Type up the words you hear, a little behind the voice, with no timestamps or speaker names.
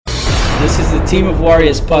This is the Team of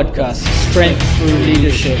Warriors podcast, Strength Through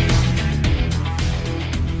Leadership.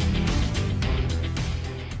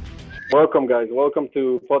 Welcome, guys. Welcome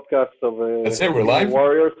to podcast of That's it. We're Team of live.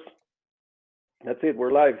 Warriors. That's it.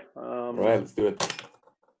 We're live. All right, let's do it.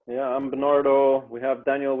 Yeah, I'm Bernardo. We have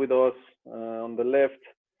Daniel with us on the left,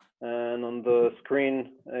 and on the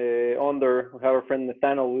screen under we have our friend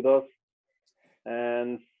Nathaniel with us.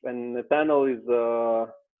 And Nathaniel is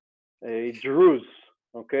a Druze,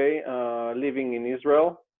 okay, living in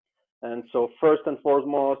Israel. And so first and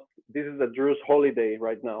foremost, this is a Druze holiday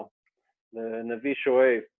right now, the Navi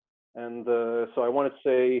Shoev. And so I want to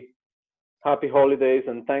say happy holidays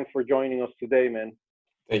and thanks for joining us today, man.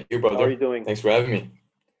 Thank you, brother. How are you doing? Thanks for having me.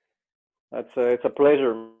 It's a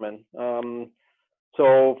pleasure, man.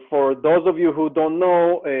 So for those of you who don't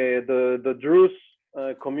know, the Druze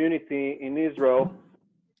community in Israel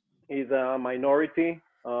is a minority.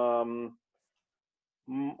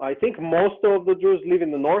 I think most of the Druze live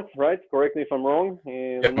in the north, right? Correct me if I'm wrong.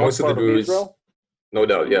 Yeah, most of the Druze, no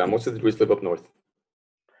doubt. Yeah, most of the Druze live up north.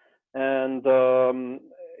 And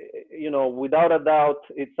without a doubt,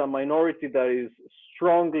 it's a minority that is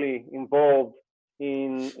strongly involved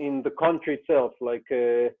in the country itself. Like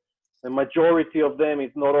the majority of them,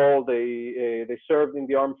 if not all, they served in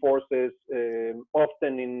the armed forces,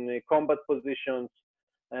 often in combat positions,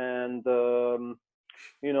 and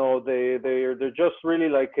they're just really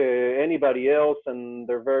like anybody else, and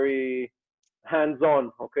they're very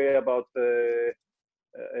hands-on, okay, about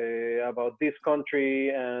this country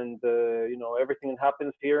and everything that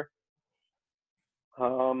happens here.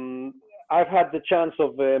 I've had the chance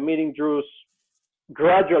of meeting Druze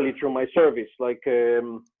gradually through my service. Like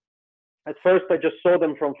at first, I just saw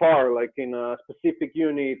them from far, like in a specific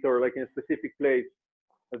unit or like in a specific place.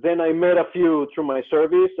 Then I met a few through my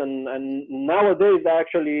service, and nowadays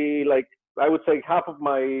actually, like I would say half of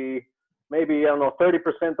my, maybe, I don't know,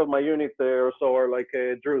 30% of my unit or so are like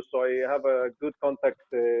Druze. So I have a good contact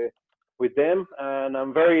with them, and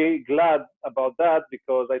I'm very glad about that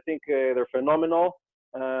because I think they're phenomenal.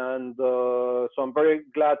 And so I'm very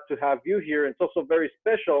glad to have you here. It's also very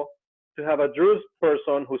special to have a Druze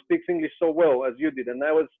person who speaks English so well as you did. And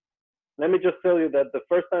let me just tell you that the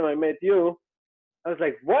first time I met you, I was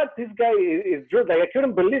like, what? This guy is Druze. Like, I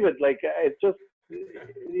couldn't believe it. Like, it's just,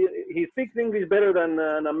 he speaks English better than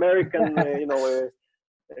an American, a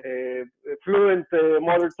fluent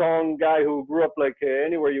mother tongue guy who grew up like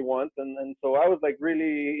anywhere you want. And so I was like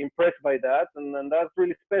really impressed by that. And that's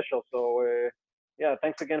really special. So yeah,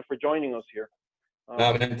 thanks again for joining us here.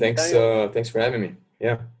 No, man, thanks. Thanks for having me.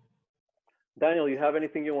 Yeah. Daniel, you have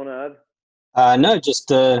anything you want to add? No,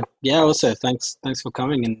 just also thanks for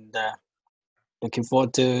coming, and looking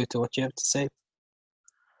forward to what you have to say.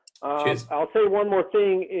 I'll say one more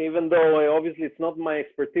thing, even though obviously it's not my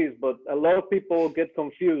expertise, but a lot of people get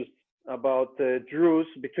confused about Druze,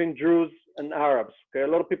 between Druze and Arabs. Okay, a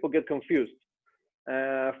lot of people get confused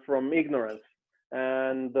from ignorance.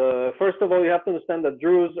 And first of all, you have to understand that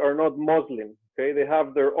Druze are not Muslim. Okay, they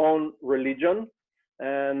have their own religion,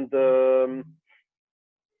 and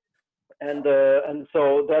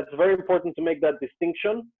so that's very important to make that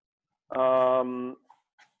distinction.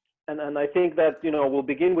 And I think that, we'll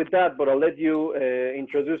begin with that, but I'll let you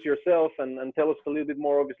introduce yourself and tell us a little bit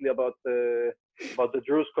more, obviously, about the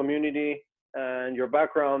Druze community and your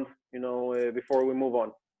background, before we move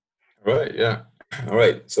on. All right. Yeah. All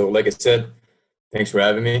right. So like I said, thanks for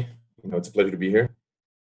having me. It's a pleasure to be here.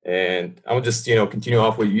 And I'll just, continue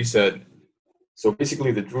off what you said. So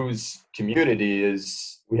basically the Druze community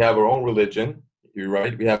we have our own religion. You're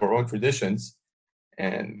right. We have our own traditions,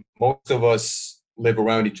 and most of us live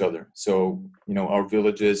around each other. So, our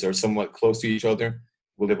villages are somewhat close to each other.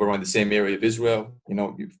 We live around the same area of Israel.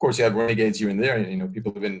 Of course you have renegades here and there,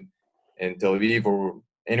 people live in Tel Aviv or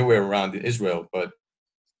anywhere around Israel, but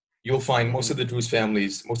you'll find most of the Druze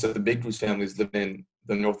families, most of the big Druze families live in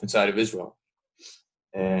the northern side of Israel.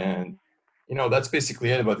 And, that's basically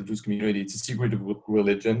it about the Druze community. It's a secret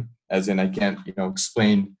religion, as in I can't,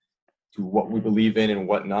 explain to what we believe in and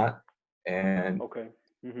what not. And okay.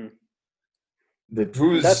 Mm-hmm. The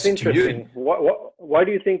Druze That's interesting. community. Why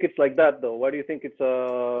do you think it's like that, though? Why do you think it's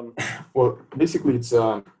Well, basically, it's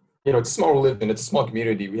it's a small religion. It's a small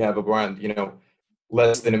community. We have around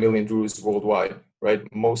less than 1 million Druze worldwide, right?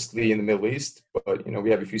 Mostly in the Middle East, but we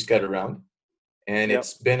have a few scattered around, and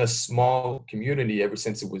it's been a small community ever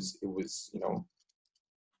since ever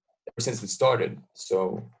since it started.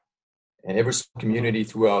 So, and every community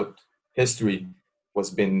throughout history was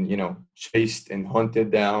been chased and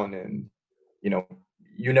hunted down, and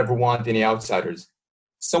you never want any outsiders.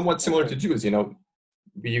 Somewhat similar to Jews,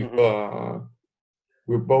 we've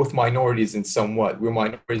we're both minorities in somewhat. We're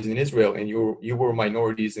minorities in Israel, and you were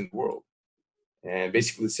minorities in the world, and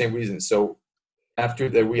basically the same reason. So after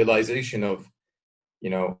the realization of,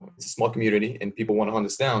 it's a small community and people want to hunt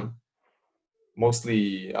us down,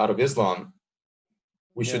 mostly out of Islam,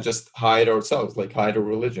 we should just hide ourselves, like hide our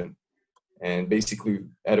religion. And basically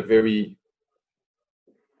at a very,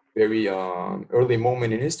 very early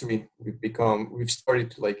moment in history, we've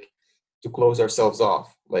started to close ourselves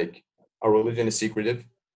off. Like our religion is secretive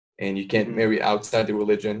and you can't marry outside the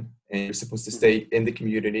religion and you're supposed to stay in the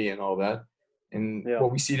community and all that. And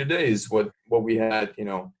what we see today is what we had,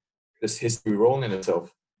 this history rolling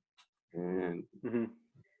itself. And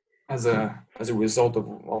as a result of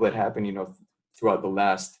all that happened, throughout the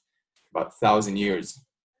last about 1,000 years,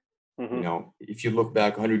 if you look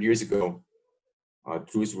back 100 years ago,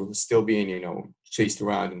 Druze were still being, chased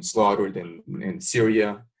around and slaughtered in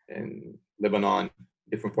Syria and Lebanon,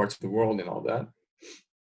 different parts of the world and all that.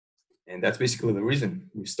 And that's basically the reason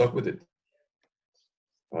we stuck with it.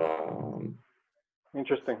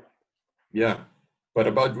 Interesting. Yeah. But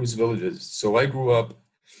about Druze villages. So I grew up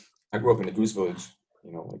in a Druze village,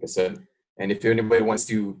 like I said. And if anybody wants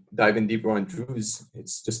to dive in deeper on Druze,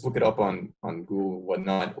 it's just look it up on Google,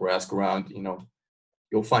 whatnot, or ask around,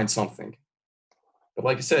 you'll find something. But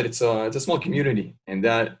like I said, it's a small community, and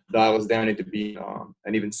that dials down into being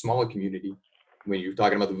an even smaller community when you're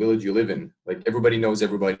talking about the village you live in. Like everybody knows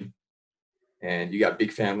everybody, and you got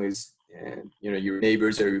big families, and your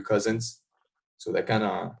neighbors are your cousins. So that kind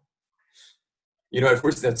of, at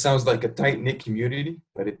first that sounds like a tight-knit community,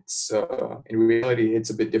 but it's in reality it's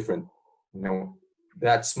a bit different.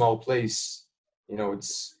 That small place,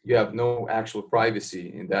 you have no actual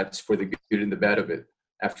privacy, and that's for the good and the bad of it.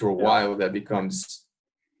 After a while, that becomes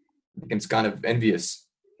kind of envious,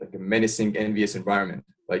 like a menacing, envious environment.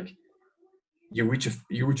 Like you reach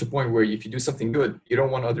a point where if you do something good, you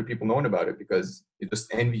don't want other people knowing about it because they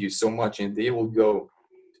just envy you so much, and they will go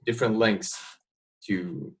to different lengths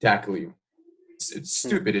to tackle you. It's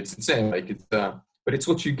stupid. It's insane. Like but it's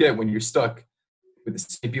what you get when you're stuck with the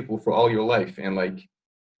same people for all your life, and like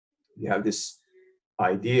you have this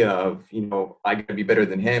idea of I gotta be better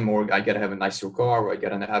than him, or I gotta have a nicer car, or I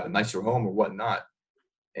gotta have a nicer home, or whatnot.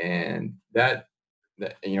 And that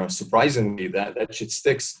surprisingly, that shit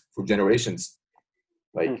sticks for generations.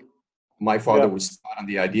 Like my father was taught on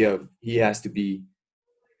the idea of he has to be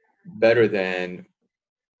better than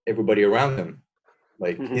everybody around him.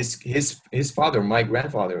 Like his father, my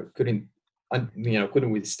grandfather, couldn't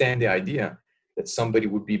withstand the idea that somebody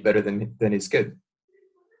would be better than his kid.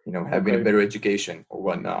 Having a better education or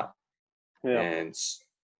whatnot. Yeah. And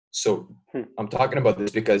so I'm talking about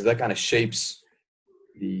this because that kind of shapes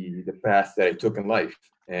the path that I took in life.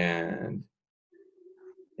 And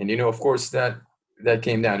of course that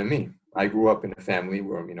came down to me. I grew up in a family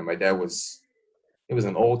where, my dad was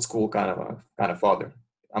an old school kind of father.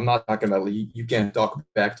 I'm not talking about you can't talk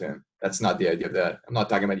back to him. That's not the idea of that. I'm not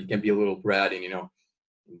talking about you can be a little brat and,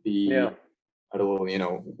 be a little,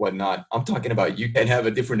 whatnot. I'm talking about you can have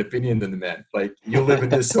a different opinion than the man. Like you live in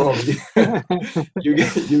this home,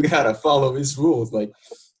 you gotta follow his rules. Like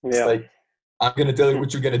it's like I'm gonna tell you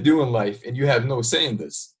what you're gonna do in life, and you have no say in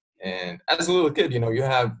this. And as a little kid, you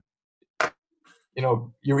have,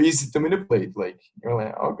 you're easy to manipulate. Like you're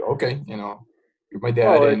like, oh, okay, you're my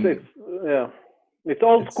dad. It's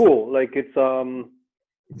old school. Like it's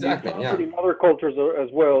exactly in other cultures as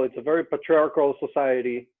well. It's a very patriarchal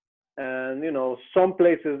society. And some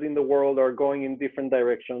places in the world are going in different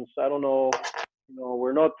directions. I don't know,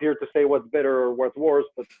 we're not here to say what's better or what's worse,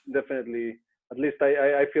 but definitely, at least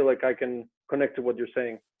I feel like I can connect to what you're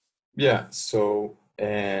saying. Yeah. So,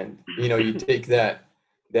 and you take that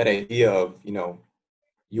idea of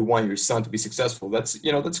you want your son to be successful. That's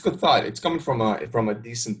that's a good thought. It's coming from a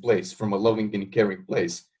decent place, from a loving and caring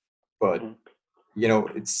place. But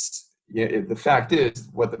the fact is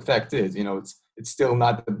what the fact is. It's still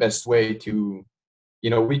not the best way to,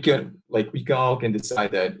 we all can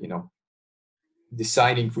decide that,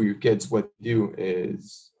 deciding for your kids what to do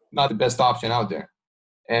is not the best option out there.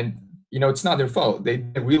 And, it's not their fault. They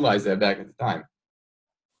didn't realize that back at the time.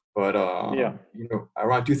 But,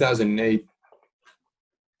 around 2008,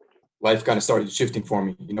 life kind of started shifting for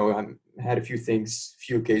me. I had a few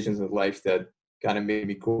occasions in life that kind of made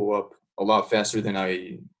me grow up a lot faster than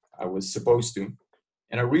I was supposed to.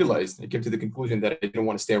 And I realized, I came to the conclusion that I didn't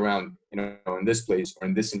want to stay around, in this place or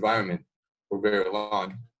in this environment for very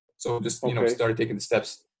long. So just, started taking the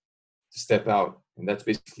steps to step out. And that's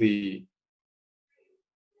basically,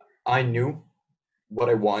 I knew what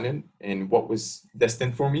I wanted and what was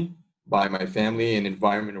destined for me by my family and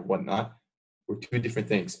environment or whatnot were two different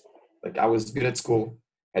things. Like I was good at school,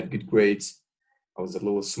 had good grades. I was a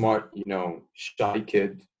little smart, you know, shy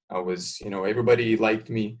kid. I was, you know, everybody liked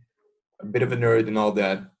me, a bit of a nerd and all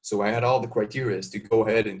that. So I had all the criteria to go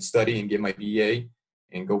ahead and study and get my BA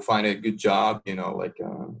and go find a good job, you know, like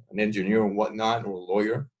an engineer and whatnot, or a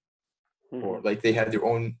lawyer, or like they had their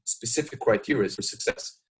own specific criteria for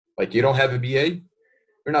success. Like you don't have a BA,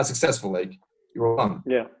 you're not successful. Like you're wrong.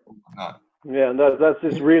 Yeah. Not. Yeah, and that's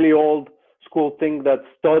this really old school thing that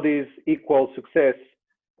studies equals success.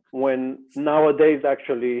 When nowadays,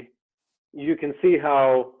 actually, you can see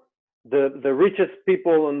how the richest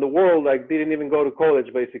people in the world like didn't even go to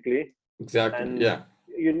college, basically, Exactly. and Yeah.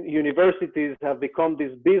 universities have become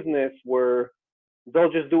this business where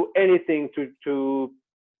they'll just do anything to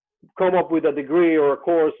come up with a degree or a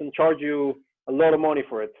course and charge you a lot of money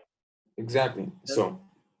for it. Exactly. So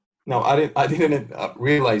no, I didn't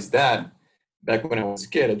realize that back when I was a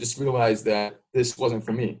kid. I just realized that this wasn't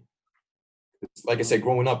for me. Like I said,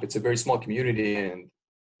 growing up, it's a very small community, and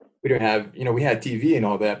we didn't have, you know, we had TV and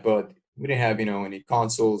all that, but we didn't have, you know, any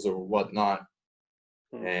consoles or whatnot.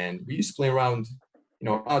 And we used to play around, you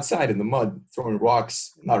know, outside in the mud, throwing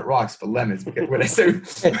rocks, not rocks, but lemons. Because when I say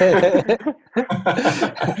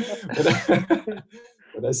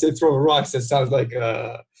when I say throwing rocks, that sounds like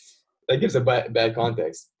that gives a bad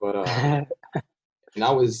context. But and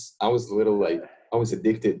I was a little like I was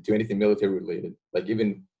addicted to anything military related. Like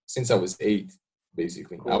even since I was 8,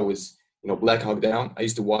 basically, I was, you know, Black Hawk Down. I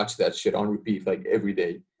used to watch that shit on repeat like every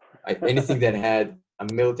day. Anything that had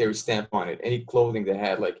a military stamp on it, any clothing that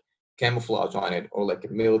had like camouflage on it, or like a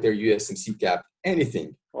military USMC cap,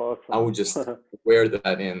 anything, Awesome. I would just wear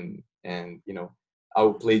that and you know, I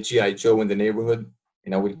would play GI Joe in the neighborhood,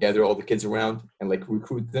 and I would gather all the kids around and like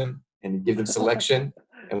recruit them and give them selection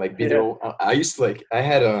and like be their own. I used to like I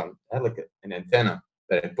had like an antenna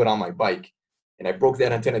that I put on my bike, and I broke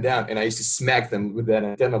that antenna down, and I used to smack them with that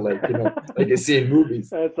antenna, like, you know, like you see in movies.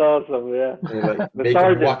 That's awesome, yeah. And like The make them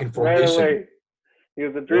sergeant, walk in right formation. away. He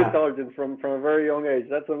was a drill Yeah. sergeant from a very young age.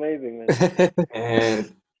 That's amazing,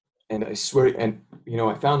 man. And I swear, and you know,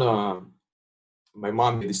 I found my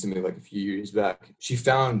mom did this to me like a few years back. She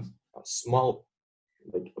found a small,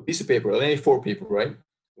 like a piece of paper, like A4 paper, right,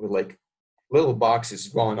 with like little boxes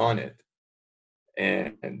drawn on it,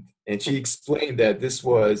 and she explained that this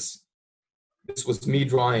was me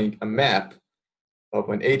drawing a map of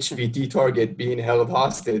an HVT target being held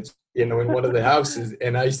hostage, you know, in one of the houses.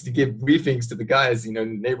 And I used to give briefings to the guys, you know,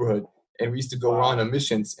 in the neighborhood. And we used to go around on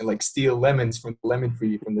missions and like steal lemons from the lemon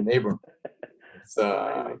tree from the neighbor.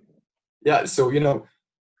 Yeah. So, you know,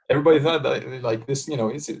 everybody thought that like this, you know,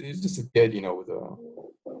 it's just a kid, you know,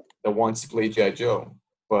 that wants to play G.I. Joe.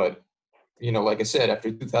 But, you know, like I said,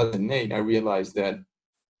 after 2008, I realized that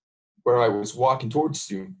where I was walking towards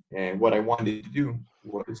to and what I wanted to do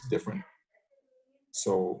was different.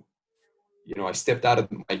 So, you know, I stepped out of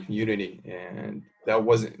my community, and that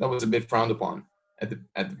was a bit frowned upon at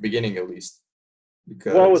the beginning, at least.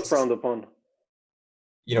 Because what was frowned upon?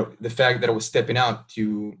 You know, the fact that I was stepping out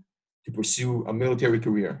to pursue a military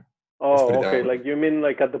career. Oh, okay. Like you mean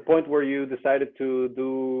like at the point where you decided to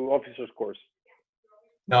do officer's course?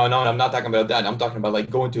 No, I'm not talking about that. I'm talking about like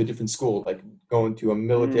going to a different school, like going to a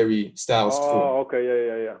military style school. Oh, okay,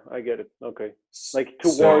 yeah. I get it. Okay, like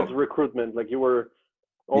towards recruitment, like you were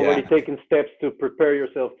already taking steps to prepare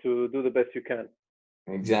yourself to do the best you can.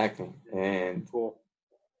 Exactly. And cool.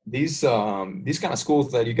 These kind of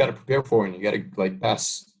schools that you got to prepare for, and you got to like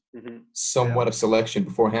pass somewhat of selection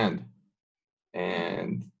beforehand.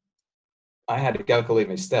 And I had to calculate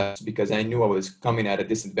my steps because I knew I was coming at a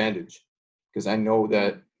disadvantage, because I know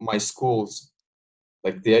that my schools,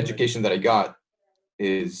 like the education that I got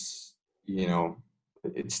is, you know,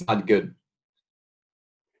 it's not good.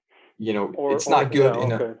 You know, it's not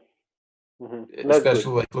good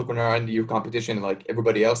especially like looking around your competition, like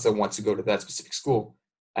everybody else that wants to go to that specific school.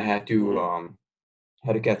 I had to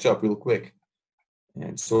catch up real quick.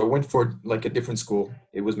 And so I went for like a different school.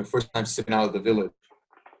 It was my first time stepping out of the village.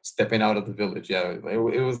 Yeah, it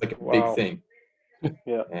was like a big thing.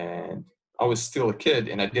 Yeah. And I was still a kid,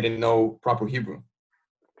 and I didn't know proper Hebrew.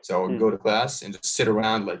 So I would go to class and just sit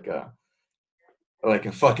around like a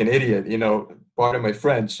fucking idiot, you know, pardon my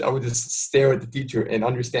French. I would just stare at the teacher and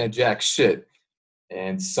understand jack shit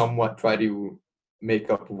and somewhat try to make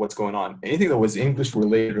up what's going on. Anything that was English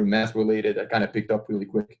related or math related, I kind of picked up really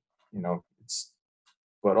quick, you know.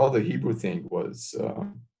 But all the Hebrew thing was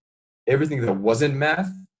everything that wasn't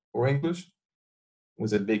math or English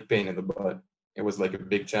was a big pain in the butt. It was like a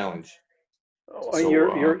big challenge. So,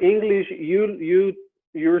 your English,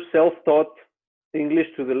 you're self-taught English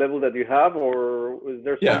to the level that you have, or is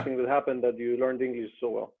there something that happened that you learned English so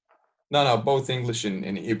well? No, both English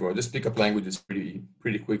and Hebrew. I just pick up languages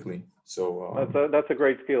pretty quickly. So That's a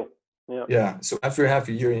great skill. Yeah. yeah. So after half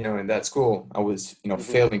a year, in that school, I was,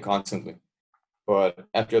 failing constantly. But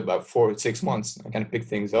after about 4 or 6 months, I kind of picked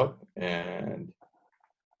things up, and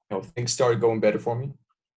things started going better for me.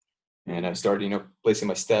 And I started, placing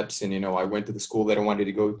my steps, and I went to the school that I wanted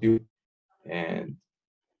to go to. And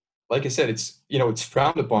like I said, it's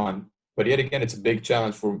frowned upon, but yet again, it's a big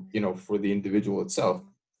challenge for the individual itself.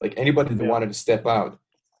 Like anybody that wanted to step out,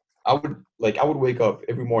 I would wake up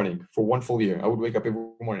every morning for one full year. I would wake up every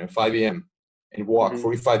morning at 5 a.m. and walk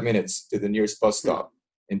 45 minutes to the nearest bus stop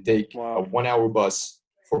and take a 1 hour bus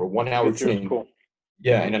for a 1 hour train.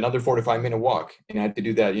 Yeah, and another 45-minute walk. And I had to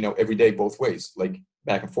do that, every day, both ways, like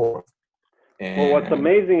back and forth. And well, what's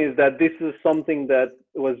amazing is that this is something that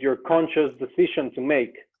was your conscious decision to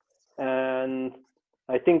make. And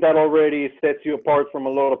I think that already sets you apart from a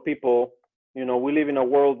lot of people. We live in a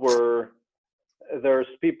world where there's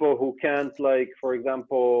people who can't, like, for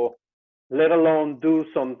example, let alone do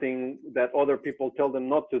something that other people tell them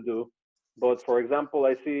not to do. But for example,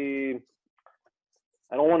 I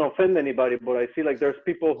don't want to offend anybody, but I see like there's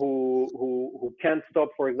people who can't stop,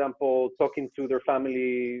 for example, talking to their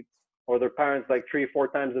family or their parents like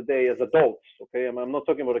 3-4 times a day as adults. Okay, I'm not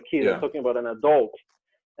talking about a kid. I'm talking about an adult,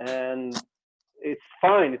 and it's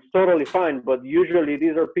fine. It's totally fine. But usually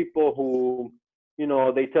these are people who,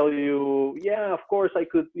 they tell you, yeah, of course I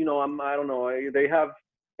could. I don't know. They have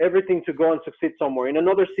everything to go and succeed somewhere in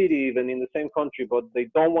another city, even in the same country, but they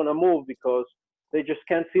don't want to move because they just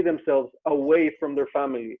can't see themselves away from their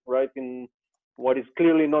family, right? In what is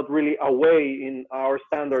clearly not really away in our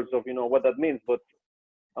standards of, what that means. But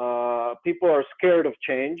people are scared of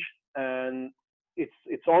change, and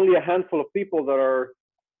it's only a handful of people that are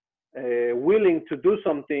willing to do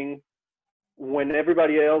something when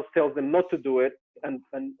everybody else tells them not to do it, and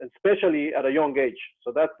especially at a young age.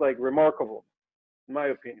 So that's like remarkable, in my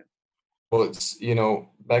opinion. Well, it's,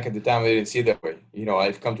 back at the time I didn't see it that way.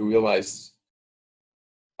 I've come to realize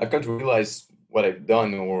what I've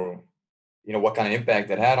done, or what kind of impact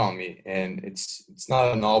that had on me, and it's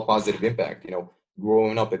not an all positive impact.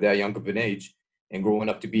 Growing up at that young of an age and growing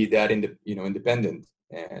up to be that independent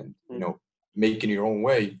and making your own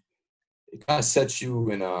way, it kind of sets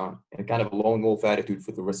you in a kind of a lone wolf attitude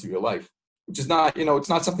for the rest of your life, which is not, it's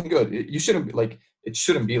not something good. It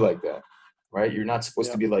shouldn't be like that, right? You're not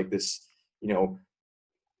supposed to be like this,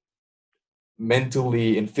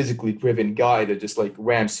 mentally and physically driven guy that just like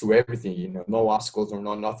rams through everything, no obstacles or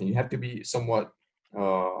no nothing. You have to be somewhat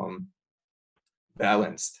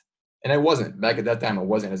balanced. And I wasn't. Back at that time, I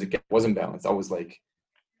wasn't. As a kid, I wasn't balanced. I was like,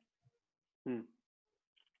 it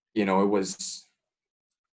was,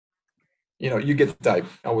 you get the type.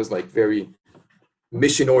 I was like very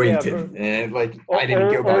mission oriented, and like I didn't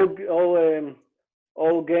care about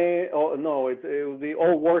all game. It would be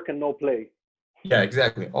all work and no play. Yeah,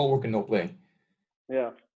 exactly. All work and no play.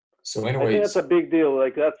 Yeah. So anyways, I think that's a big deal.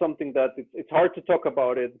 Like that's something that it's hard to talk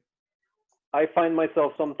about it. I find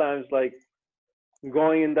myself sometimes like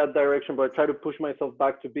going in that direction, but I try to push myself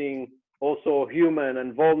back to being also human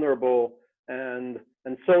and vulnerable and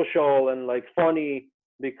social and like funny,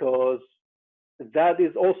 because that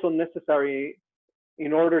is also necessary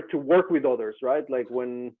in order to work with others, right? Like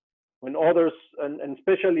when others, and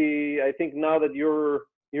especially I think now that you're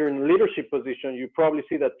in a leadership position, you probably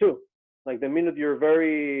see that too. Like the minute you're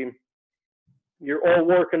all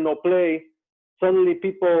work and no play, suddenly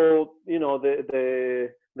people,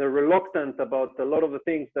 they're reluctant about a lot of the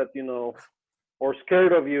things that, or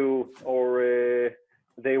scared of you, or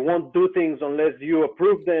they won't do things unless you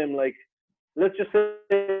approve them. Like, let's just say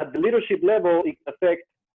at the leadership level, it can affect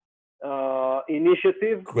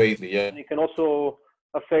initiative greatly. Yeah. And it can also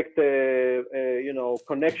affect,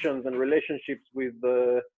 connections and relationships with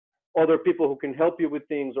other people who can help you with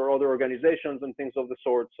things, or other organizations and things of the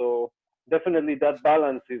sort. So definitely that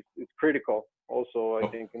balance is critical also, I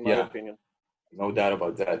think, in my opinion. No doubt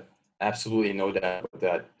about that. Absolutely no doubt about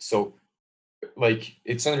that. So like,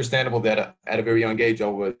 it's understandable that at a very young age, I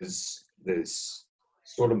was this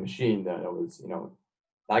sort of machine that I was,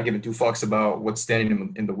 not giving 2 fucks about what's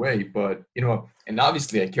standing in the way. But, and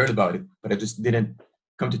obviously I cared about it, but I just didn't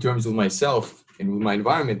come to terms with myself and with my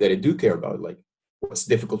environment that I do care about, like what's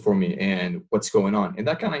difficult for me and what's going on. And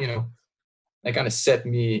that kind of, set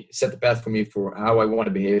the path for me for how I want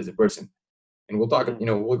to behave as a person. And we'll talk,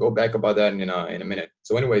 we'll go back about that in a minute.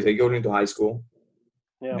 So anyways, I go into high school,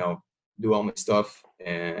 do all my stuff.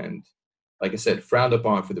 And like I said, frowned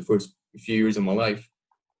upon for the first few years of my life.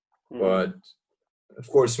 But of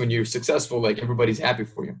course, when you're successful, like everybody's happy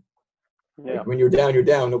for you. Yeah. Like when you're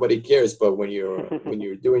down, nobody cares. But when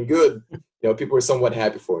you're doing good, people are somewhat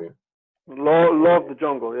happy for you. Love the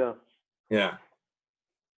jungle. Yeah. Yeah.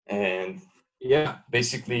 And yeah,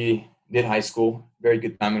 basically did high school. Very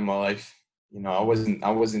good time in my life. I wasn't,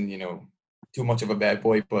 too much of a bad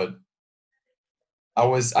boy, but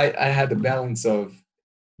I had the balance of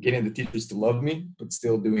getting the teachers to love me, but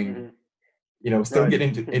still doing, still Right.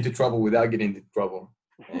 getting into trouble without getting into trouble.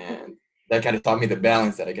 And that kind of taught me the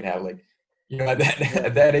balance that I could have. Like,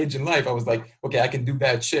 at that age in life, I was like, okay, I can do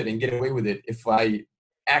bad shit and get away with it if I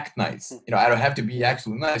act nice. I don't have to be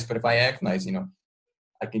actually nice, but if I act nice,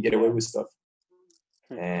 I can get away with stuff.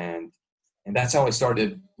 And that's how I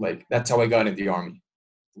started. Like, that's how I got into the Army.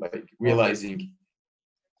 Like, realizing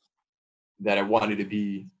that I wanted to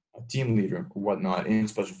be a team leader or whatnot in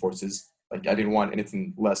Special Forces. Like, I didn't want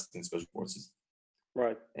anything less than Special Forces.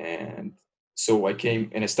 Right. And so I came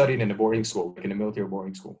and I studied in a boarding school, like in a military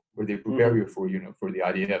boarding school, where they prepare you for, for the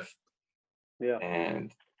IDF. Yeah.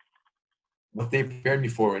 And what they prepared me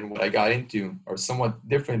for and what I got into are somewhat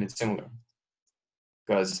different and similar.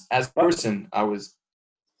 Because as a person,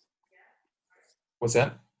 what's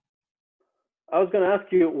that? I was going to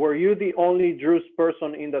ask you, were you the only Druze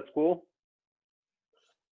person in that school?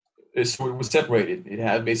 So it was separated. It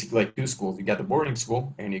had basically like two schools. You got the boarding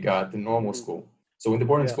school and you got the normal school. So in the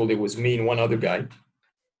boarding school, there was me and one other guy.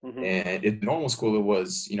 And in the normal school, it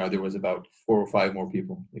was, there was about 4 or 5 more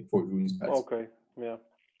people, like 4 Druze guys. Okay, yeah.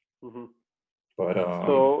 But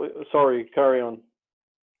so, sorry, carry on.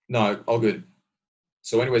 No, all good.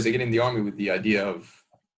 So anyways, I get in the Army with the idea of,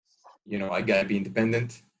 I got to be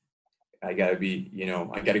independent. I got to be,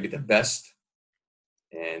 I got to be the best.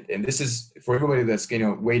 And this is for everybody that's,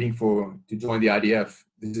 waiting to join the IDF.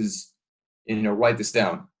 This is, write this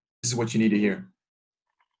down. This is what you need to hear.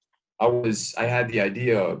 I had the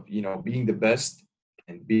idea of, being the best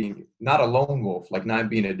and being not a lone wolf, like not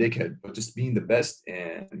being a dickhead, but just being the best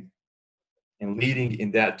and leading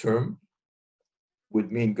in that term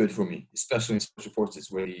would mean good for me, especially in Special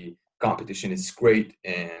Forces where the competition is great.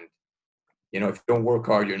 And, if you don't work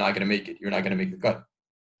hard, you're not going to make it. You're not going to make the cut.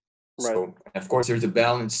 Right. So, of course, there's a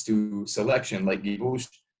balance to selection, like Gibush,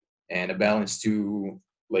 and a balance to,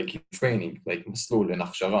 like, training, like Maslul and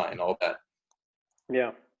Akhshara and all that.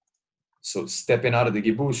 Yeah. So stepping out of the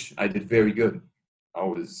Gibush, I did very good. I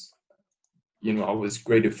was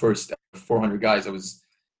graded first. 400 guys.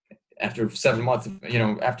 After 7 months,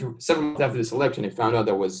 after 7 months after the selection, I found out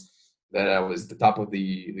that I was the top of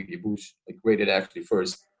the Gibush, like graded actually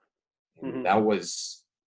first. And that was,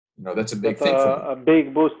 that's a big thing for me. A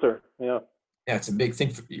big booster. Yeah. Yeah, it's a big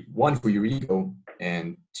thing one, for your ego,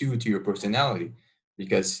 and 2, to your personality,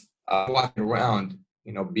 because I'm walking around,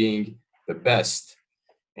 being the best,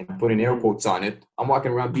 and I'm putting air quotes on it. I'm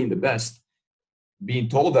walking around being the best, being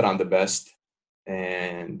told that I'm the best,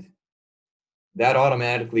 and that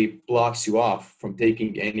automatically blocks you off from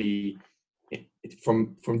taking any,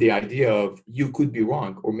 from the idea of you could be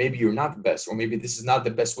wrong, or maybe you're not the best, or maybe this is not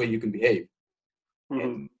the best way you can behave.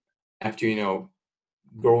 And after,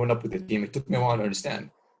 growing up with the team, it took me a while to understand,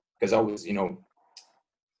 because I was,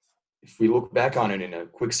 if we look back on it in a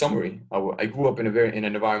quick summary, I grew up in an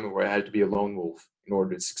environment where I had to be a lone wolf in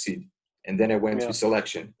order to succeed. And then I went through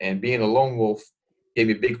selection, and being a lone wolf gave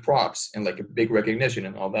me big props and like a big recognition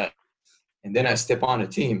and all that. And then I step on a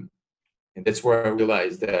team, and that's where I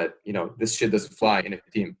realized that, this shit doesn't fly in a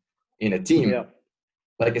team. In a team,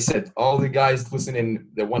 like I said, all the guys listening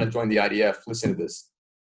that want to join the IDF, listen to this.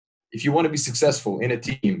 If you want to be successful in a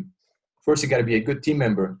team, first you got to be a good team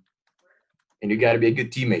member, and you got to be a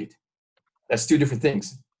good teammate. That's 2 different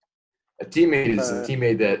things. A teammate is a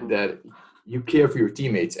teammate that you care for your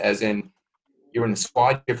teammates, as in you're in a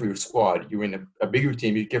squad, you care for your squad. You're in a bigger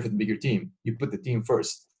team, you care for the bigger team. You put the team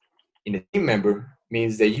first. In a team member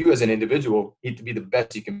means that you as an individual need to be the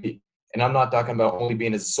best you can be. And I'm not talking about only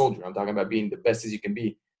being as a soldier. I'm talking about being the best as you can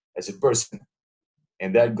be as a person.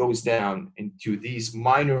 And that goes down into these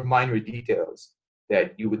minor details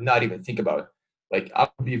that you would not even think about. Like, I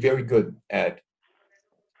would be very good at,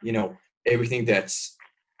 everything that's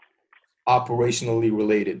operationally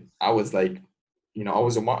related. I was like, I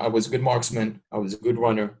was a good marksman. I was a good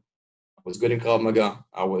runner. I was good in Krav Maga.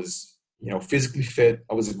 I was, physically fit.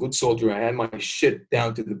 I was a good soldier. I had my shit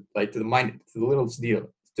down to the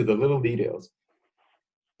little details.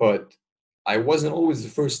 But I wasn't always the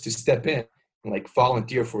first to step in and like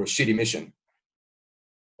volunteer for a shitty mission.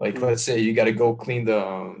 Like, let's say you got to go clean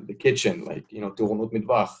the kitchen, like,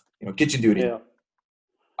 kitchen duty. Yeah.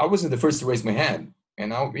 I wasn't the first to raise my hand.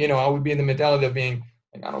 And I would be in the mentality of being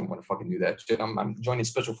like, I don't want to fucking do that shit. I'm joining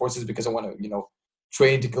Special Forces because I want to,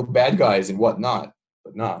 train to kill bad guys and whatnot.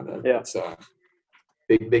 But no, Yeah. that's a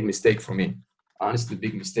big mistake for me. Honestly,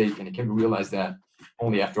 big mistake, and I came to realize that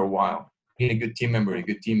only after a while. Being a good team member, a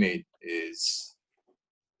good teammate is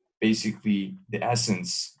basically the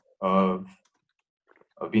essence of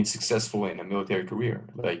being successful in a military career,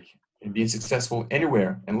 like in being successful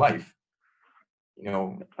anywhere in life. You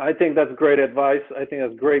know, I think that's great advice. I think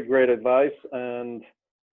that's great advice. And,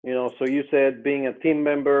 you know, so you said being a team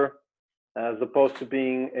member as opposed to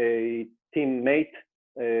being a teammate.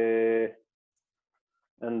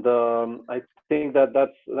 And I think that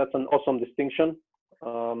that's an awesome distinction,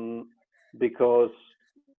 because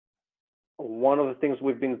one of the things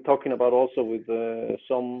we've been talking about also with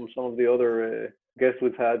some of the other guests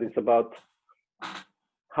we've had is about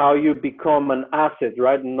how you become an asset,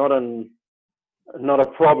 right? Not a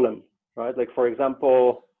problem, right? Like, for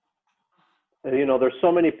example, you know, there's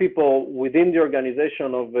so many people within the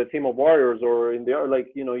organization of a team of warriors, or in the, like,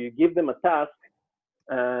 you know, you give them a task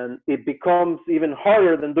and it becomes even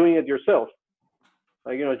harder than doing it yourself.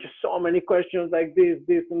 Like, you know, just so many questions like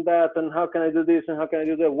this and that, and how can I do this and how can I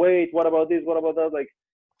do that? Wait, what about this? What about that? Like,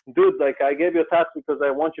 dude, like, I gave you a task because I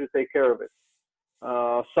want you to take care of it.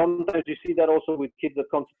 Sometimes you see that also with kids that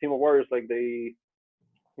come to Team of Warriors, like they,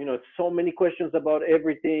 you know, it's so many questions about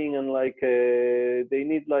everything, and like they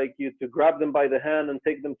need like you to grab them by the hand and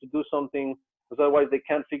take them to do something, because otherwise they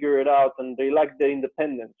can't figure it out, and they like the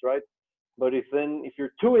independence, right? But if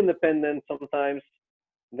you're too independent sometimes,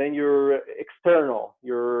 then you're external.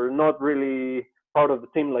 You're not really part of the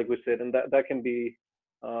team, like we said, and that can be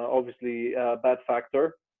obviously a bad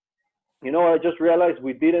factor. You know, I just realized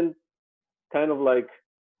we didn't kind of like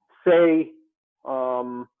say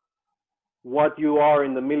what you are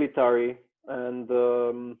in the military, and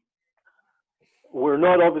we're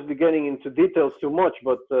not obviously getting into details too much,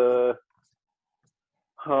 but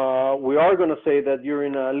we are going to say that you're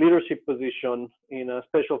in a leadership position in a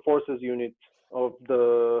special forces unit of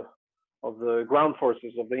the ground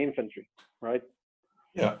forces of the infantry, right?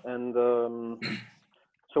 yeah. And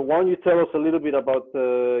so why don't you tell us a little bit about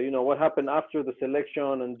you know, what happened after the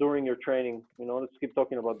selection and during your training? You know, let's keep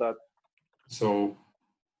talking about that. So,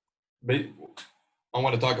 but I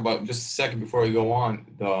want to talk about just a second before we go on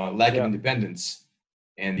the lack of independence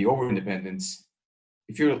and the over independence.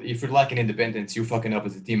 If you're lacking independence, you're fucking up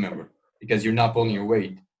as a team member because you're not pulling your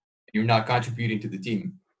weight. You're not contributing to the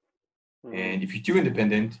team. And if you're too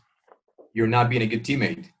independent, you're not being a good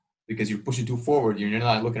teammate because you're pushing too forward. You're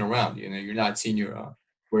not looking around. You know, you're not seeing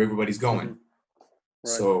where everybody's going. Right.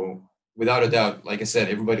 So without a doubt, like I said,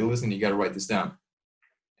 everybody listening, you got to write this down.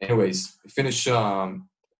 Anyways, finish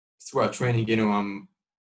throughout training. You know,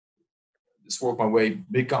 just work my way.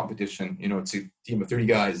 Big competition. You know, it's a team of 30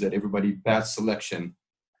 guys that everybody passed selection,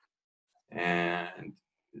 and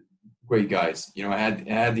great guys. You know, I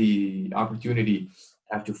had the opportunity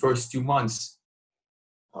after first 2 months.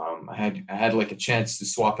 I had like a chance to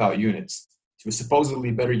swap out units to a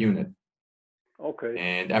supposedly better unit. Okay.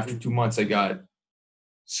 And after 2 months, I got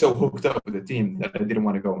so hooked up with the team that I didn't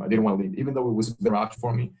want to go. I didn't want to leave, even though it was a better option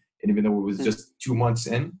for me, and even though it was just 2 months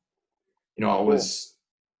in. You know, I was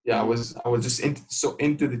just so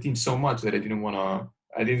into the team so much that I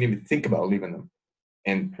didn't even think about leaving them.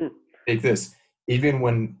 And take this, even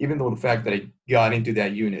though the fact that I got into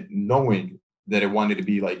that unit knowing that I wanted to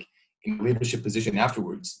be like in a leadership position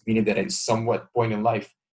afterwards, meaning that at somewhat point in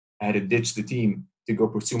life, I had to ditch the team to go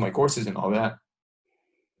pursue my courses and all that.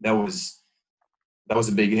 That was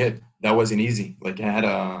a big hit. That wasn't easy. Like I had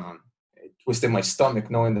a twist in my stomach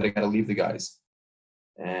knowing that I got to leave the guys.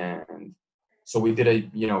 And so we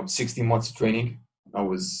did 16 months of training. I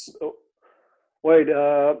was. Wait,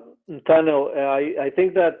 Tanel, I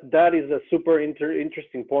think that is a super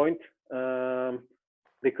interesting point,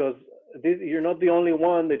 because you're not the only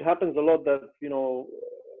one. It happens a lot that, you know,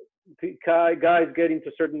 guys get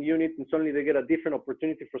into certain units and suddenly they get a different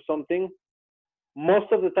opportunity for something.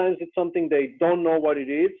 Most of the times it's something they don't know what it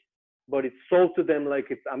is, but it's sold to them like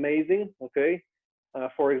it's amazing. Okay.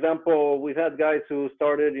 For example, we've had guys who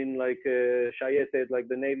started in like Shayetet, like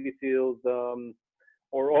the Navy SEALs,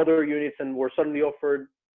 or other units, and were suddenly offered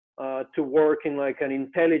to work in like an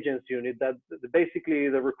intelligence unit that basically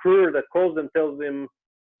the recruiter that calls them tells them,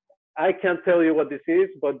 I can't tell you what this is,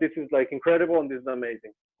 but this is like incredible and this is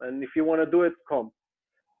amazing. And if you want to do it, come.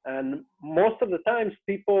 And most of the times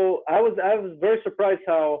people, I was very surprised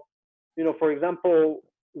how, you know, for example,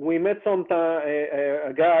 we met sometime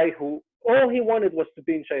a guy who all he wanted was to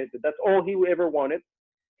be in Shayetet. That's all he ever wanted.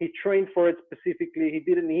 He trained for it specifically.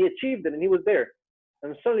 He achieved it and he was there.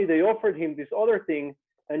 And suddenly they offered him this other thing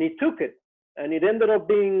and he took it. And it ended up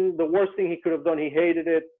being the worst thing he could have done. He hated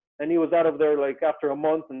it. and he was out of there like after a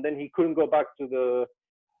month, and then he couldn't go back to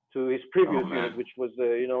his previous unit, which was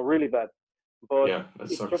really bad. But Yeah,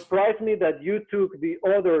 that it sucks. surprised me that you took the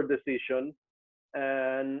other decision.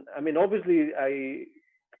 And I mean, obviously,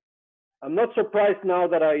 I'm not surprised now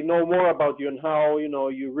that I know more about you and how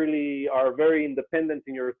you really are very independent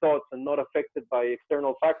in your thoughts and not affected by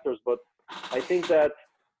external factors. But I think that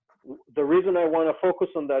the reason I want to focus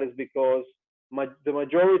on that is because the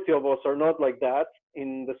majority of us are not like that,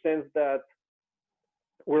 in the sense that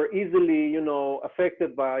we're easily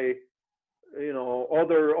affected by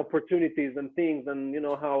other opportunities and things, and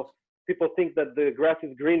how people think that the grass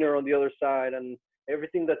is greener on the other side, and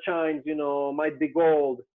everything that shines might be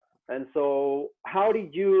gold. And so how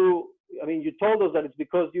did you, I mean, you told us that it's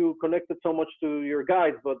because you connected so much to your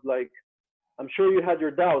guides, but like I'm sure you had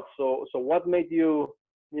your doubts. So what made you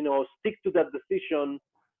stick to that decision,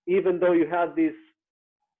 even though you had this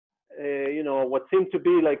what seemed to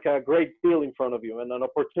be like a great deal in front of you and an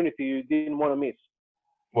opportunity you didn't want to miss?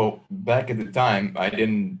 Well, back at the time, I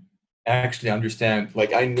didn't actually understand.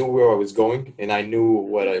 Like, I knew where I was going, and I knew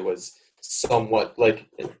what I was somewhat like.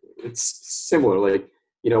 It's similar. Like,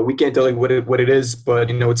 we can't tell you what it is, but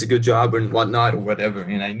it's a good job and whatnot or whatever.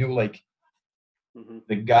 And I knew like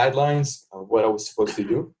the guidelines of what I was supposed to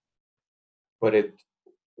do, but it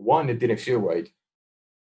didn't feel right.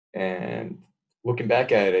 And looking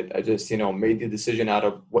back at it, I just made the decision out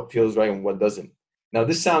of what feels right and what doesn't. Now,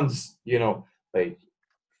 this sounds like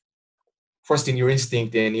trusting your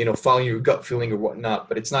instinct and following your gut feeling or whatnot,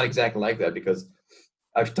 but it's not exactly like that, because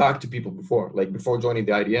I've talked to people before. Like, before joining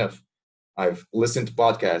the IDF, I've listened to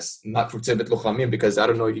podcasts, not for Tzibet Lochamim, because I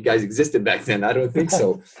don't know if you guys existed back then. I don't think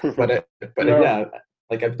so. But No. Yeah,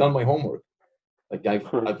 like, I've done my homework. Like,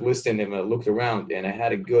 I've listened and I looked around, and I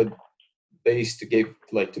had a good base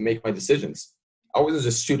to make my decisions. I wasn't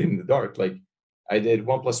just shooting in the dark. Like, I did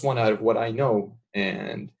 1 + 1 out of what I know,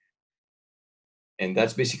 and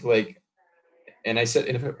that's basically like. And I said,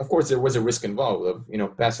 and of course, there was a risk involved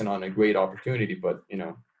of passing on a great opportunity, but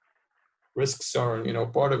risks are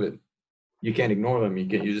part of it. You can't ignore them.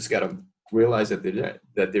 You just got to realize that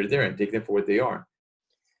they're there and take them for what they are.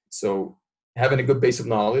 So having a good base of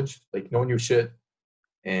knowledge, like knowing your shit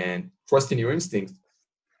and trusting your instincts,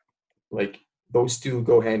 like those two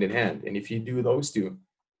go hand in hand. And if you do those two,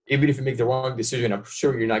 even if you make the wrong decision, I'm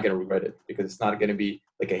sure you're not going to regret it, because it's not going to be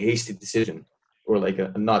like a hasty decision or like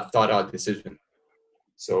a not thought out decision.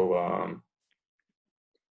 So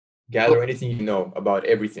gather anything you know about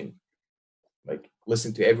everything. Like,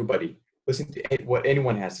 listen to everybody. Listen to what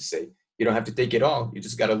anyone has to say. You don't have to take it all. You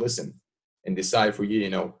just got to listen and decide for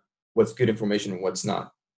you, what's good information and what's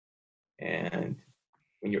not. And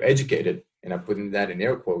when you're educated, and I'm putting that in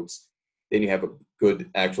air quotes, then you have a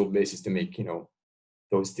good actual basis to make,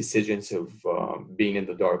 those decisions of being in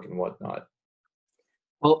the dark and whatnot.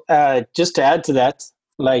 Well, just to add to that,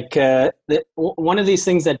 like one of these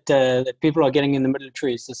things that people are getting in the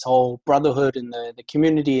military is this whole brotherhood and the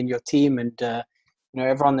community and your team and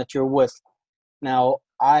everyone that you're with. Now,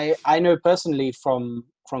 I know personally from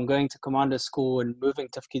going to commander school and moving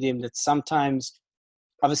to Tafkidim that sometimes,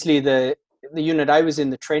 obviously, the unit I was in,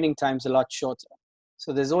 the training time's a lot shorter.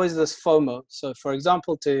 So there's always this FOMO. So, for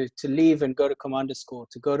example, to leave and go to commander school,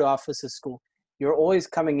 to go to officer school, you're always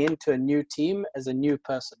coming into a new team as a new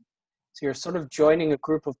person. So you're sort of joining a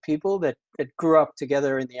group of people that grew up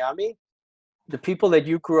together in the army. The people that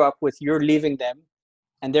you grew up with, you're leaving them,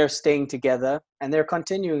 and they're staying together, and they're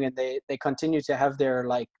continuing, and they continue to have their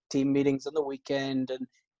like team meetings on the weekend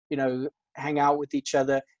and hang out with each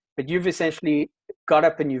other. But you've essentially got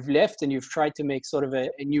up and you've left, and you've tried to make sort of a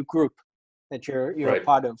new group that you're Right. a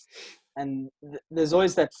part of. And there's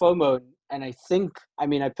always that FOMO. And I think, I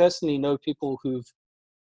mean, I personally know people who've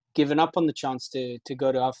given up on the chance to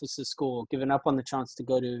go to officer school, given up on the chance to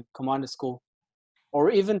go to commander school,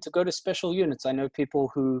 or even to go to special units. I know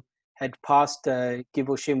people who had passed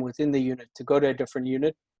Giboshim within the unit to go to a different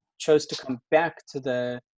unit, chose to come back to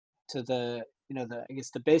the I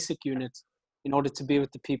guess the basic unit in order to be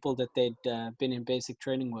with the people that they'd been in basic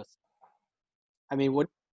training with. I mean,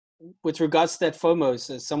 with regards to that FOMO,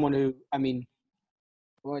 as someone who, I mean,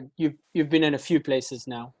 well, you've been in a few places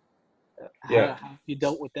now. How have you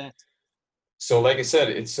dealt with that? So, like I said,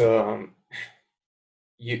 it's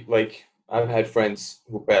I've had friends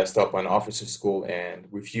who passed up on officer school and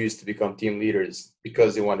refused to become team leaders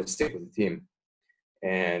because they wanted to stick with the team.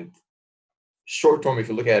 And short term, if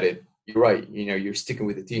you look at it, you're right. You're sticking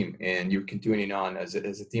with the team and you're continuing on as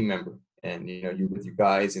a team member, and you're with your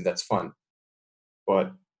guys, and that's fun.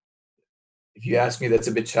 But if you ask me, that's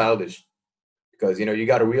a bit childish, because you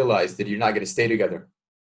got to realize that you're not going to stay together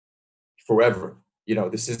forever.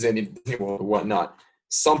 this isn't in Disney World or whatnot.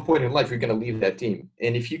 Some point in life, you're going to leave that team.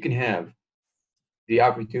 And if you can have the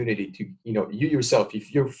opportunity to, you yourself,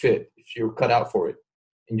 if you're fit, if you're cut out for it,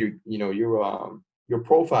 and your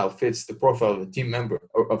profile fits the profile of a team member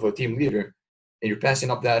or of a team leader, and you're passing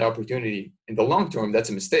up that opportunity, in the long term, that's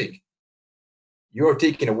a mistake. You're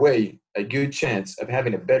taking away a good chance of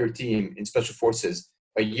having a better team in Special Forces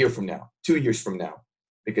a year from now, 2 years from now,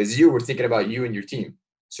 because you were thinking about you and your team.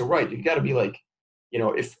 So, right, you got to be like,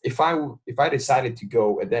 if I decided to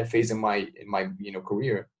go at that phase in my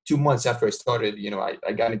career, 2 months after I started,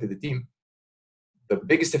 I got into the team, the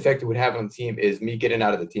biggest effect it would have on the team is me getting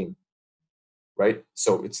out of the team, right?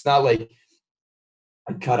 So it's not like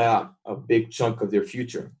I cut out a big chunk of their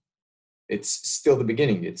future. It's still the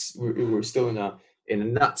beginning. We're still in a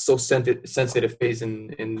not so sensitive phase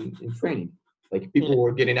in training. Like people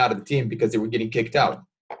were getting out of the team because they were getting kicked out,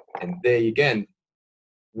 and they again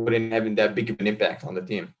wouldn't having that big of an impact on the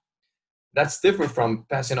team. That's different from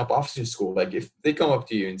passing up officer school. Like if they come up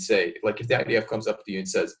to you and say, like if the IDF comes up to you and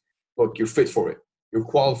says, look, you're fit for it. You're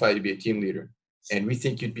qualified to be a team leader. And we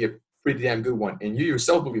think you'd be a pretty damn good one. And you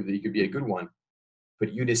yourself believe that you could be a good one,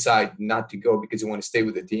 but you decide not to go because you want to stay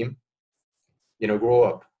with the team. Grow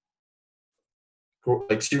up.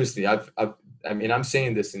 Like seriously, I'm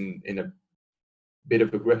saying this in a bit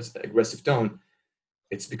of aggressive tone.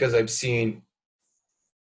 It's because I've seen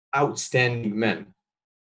outstanding men,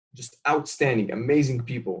 just outstanding, amazing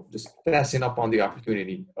people, just passing up on the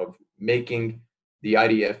opportunity of making the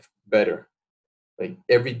IDF better. Like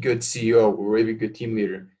every good CEO or every good team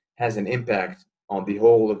leader has an impact on the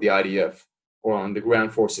whole of the IDF or on the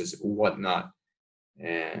ground forces or whatnot.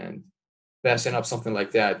 And passing up something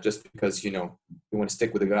like that just because, you want to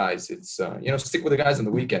stick with the guys. It's, stick with the guys on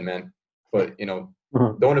the weekend, man. But,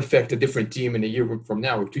 don't affect a different team in a year from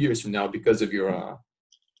now or 2 years from now because of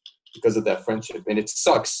because of that friendship. And it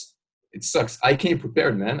sucks. It sucks. I came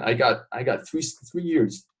prepared, man. I got 3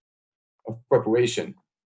 years of preparation,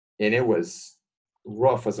 and it was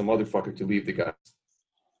rough as a motherfucker to leave the guys.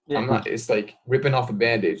 Yeah. It's like ripping off a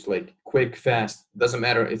bandage, like quick, fast. Doesn't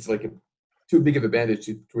matter. It's like too big of a bandage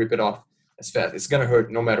to rip it off as fast. It's going to hurt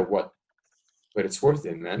no matter what, but it's worth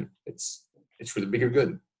it, man. It's for the bigger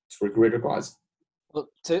good. It's for a greater cause. Well,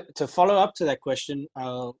 to follow up to that question,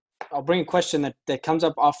 I'll bring a question that comes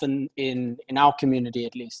up often in our community,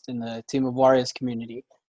 at least in the Team of Warriors community,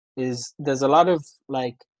 is there's a lot of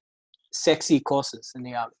like sexy courses in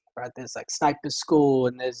the Army, right? There's like sniper school,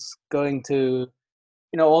 and there's going to,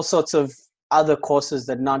 all sorts of other courses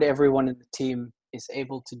that not everyone in the team is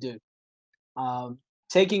able to do.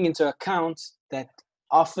 Taking into account that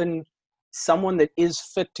often someone that is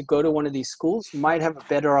fit to go to one of these schools might have a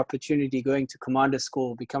better opportunity going to commander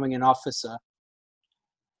school, becoming an officer.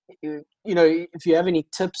 If you have any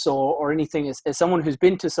tips or anything as someone who's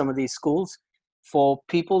been to some of these schools, for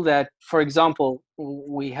people that, for example,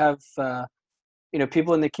 we have,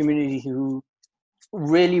 people in the community who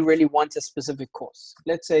really, really want a specific course.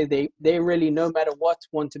 Let's say they really, no matter what,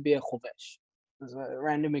 want to be a chovesh. As a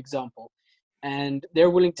random example. And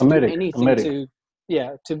they're willing to do anything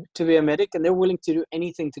to be a medic, and they're willing to do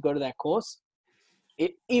anything to go to that course.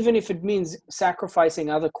 Even if it means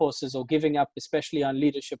sacrificing other courses or giving up, especially on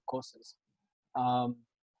leadership courses. What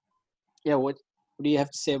do you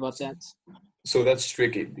have to say about that? So that's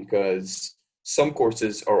tricky because some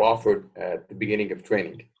courses are offered at the beginning of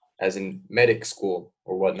training, as in medic school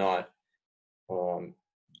or whatnot.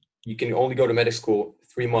 You can only go to medic school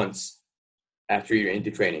 3 months after you're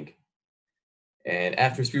into training. And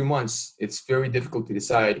after 3 months, it's very difficult to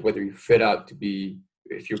decide whether you're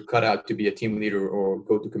if you're cut out to be a team leader or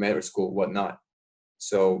go to commander school, whatnot.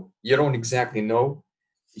 So you don't exactly know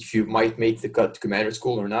if you might make the cut to commander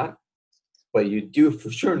school or not, but you do for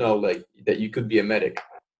sure know like that you could be a medic.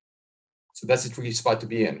 So that's a tricky spot to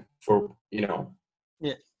be in for,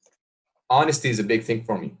 Yeah. Honesty is a big thing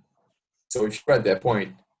for me. So if you're at that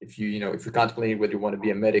point, if you're contemplating whether you want to be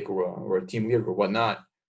a medic or a team leader or whatnot,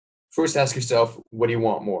 first ask yourself, what do you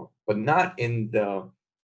want more? But not in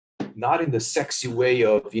the sexy way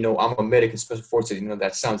of, I'm a medic in Special Forces,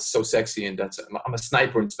 that sounds so sexy, and I'm a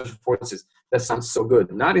sniper in Special Forces. That sounds so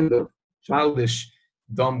good. Not in the childish,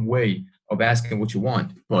 dumb way of asking what you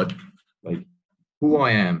want, but like who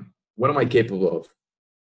I am, what am I capable of,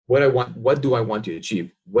 what I want, what do I want to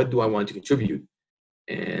achieve, what do I want to contribute,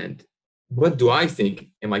 and what do I think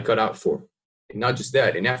am I cut out for? And not just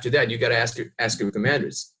that. And after that, you got to ask your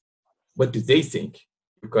commanders, what do they think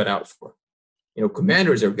you're cut out for?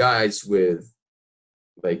 Commanders are guys with,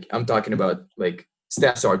 like, I'm talking about like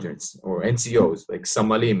staff sergeants or NCOs, like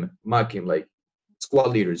Samalim, Makim, like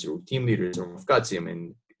squad leaders or team leaders or Mafkatzim,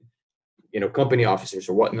 and company officers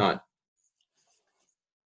or whatnot,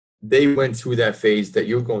 they went through that phase that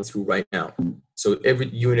you're going through right now. So every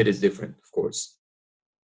unit is different, of course,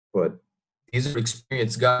 but these are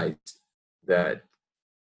experienced guys that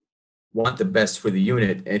want the best for the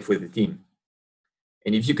unit and for the team.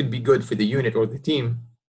 And if you could be good for the unit or the team,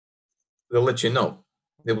 they'll let you know.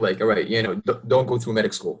 They'll be like, all right, don't go through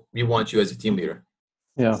medic school. We want you as a team leader.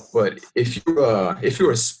 Yeah. But if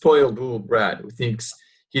you're a spoiled little brat who thinks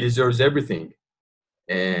he deserves everything,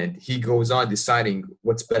 and he goes on deciding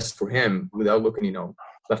what's best for him without looking,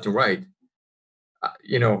 left and right,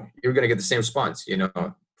 you're gonna get the same response.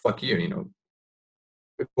 Fuck you.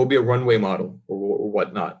 Go be a runway model or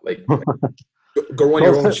whatnot. Like, go run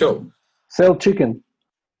your own show. Sell chicken.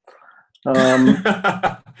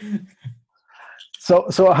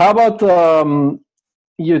 So how about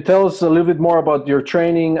you tell us a little bit more about your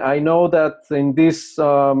training? I know that in this,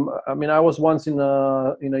 I was once in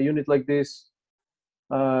a unit like this.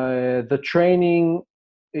 The training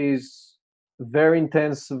is very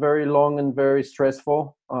intense, very long, and very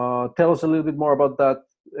stressful. Tell us a little bit more about that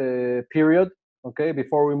period, okay?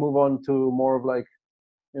 Before we move on to more of like,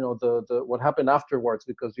 the what happened afterwards,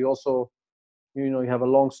 because you also, you have a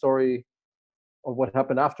long story of what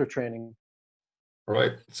happened after training.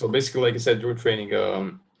 Right. So basically, like I said, during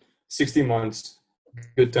training, 16 months,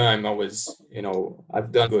 good time. I was,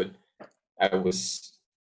 I've done good. I was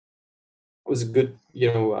a good,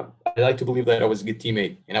 I like to believe that I was a good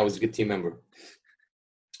teammate and I was a good team member.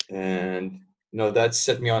 And, that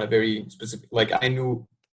set me on a very specific, like I knew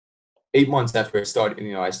 8 months after I started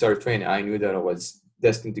training, I knew that I was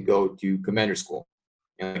destined to go to commander school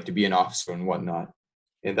and to be an officer and whatnot.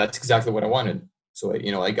 And that's exactly what I wanted. So,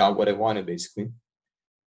 I got what I wanted basically.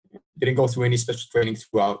 Didn't go through any special training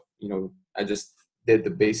throughout, I just did the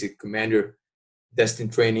basic commander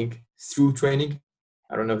destined training through training.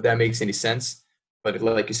 I don't know if that makes any sense, but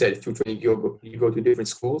like you said, through training, you go to different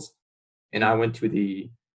schools, and I went to the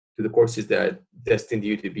courses that destined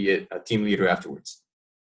you to be a team leader afterwards.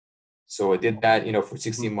 So I did that, for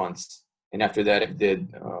 16 months. And after that, I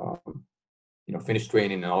did, finish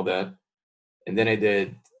training and all that. And then I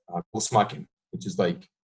did Smakim, which is like...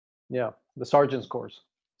 Yeah, the sergeant's course.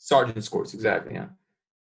 Sergeant's course, exactly, yeah.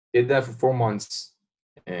 Did that for 4 months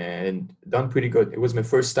and done pretty good. It was my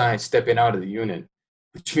first time stepping out of the unit,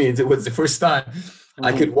 which means it was the first time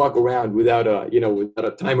I could walk around without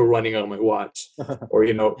a timer running on my watch or,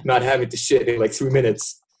 not having to shit in like 3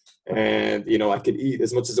 minutes. And, I could eat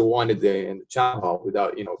as much as I wanted there in the chow hall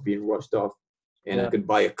without, being rushed off. And I could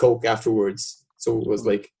buy a Coke afterwards. So it was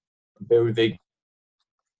like a very big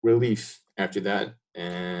relief after that.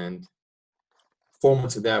 And 4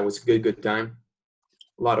 months of that was a good time.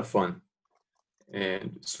 A lot of fun.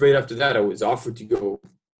 And straight after that, I was offered to go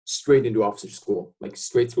straight into officer school, like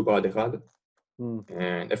straight through Badr.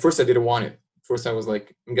 And at first I didn't want it. First I was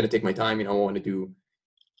like, I'm going to take my time. I'm going to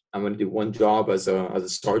do one job as a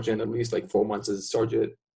sergeant, at least like 4 months as a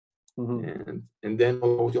sergeant. And then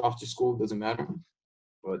I'll go to officer school. Doesn't matter.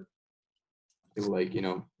 But they were like,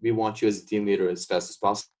 we want you as a team leader as fast as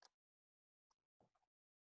possible.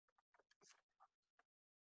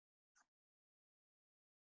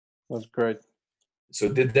 That's great. So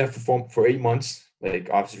did that for 8 months, like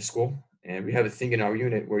officer school. And we have a thing in our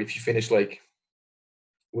unit where if you finish like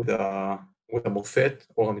with a mofet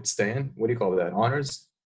or a mitzdayan, what do you call that? Honors?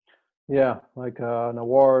 Yeah, like an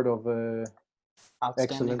award of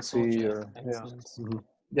excellency soldier, or excellence.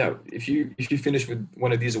 Yeah. If you finish with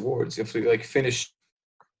one of these awards, you have to like finish.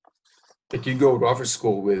 Like you go to officer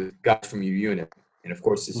school with guys from your unit, and of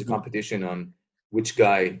course, there's a competition on which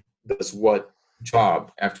guy does what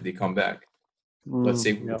job after they come back. Let's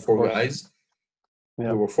say we were 4 guys. Yeah.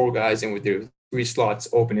 There were 4 guys, and there were 3 slots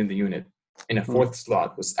open in the unit, and a 4th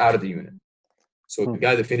slot was out of the unit. So the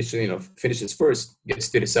guy that finishes first gets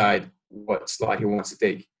to decide what slot he wants to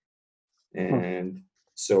take. And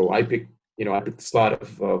so I picked the slot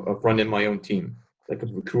of running my own team, like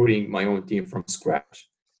of recruiting my own team from scratch,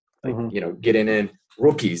 like getting in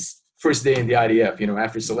rookies first day in the IDF,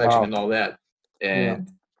 after selection and all that, and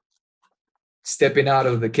stepping out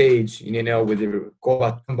of the cage, with their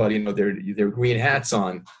their green hats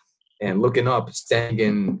on, and looking up,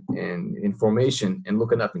 standing in formation, and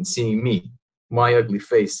looking up and seeing me, my ugly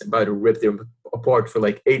face, about to rip them apart for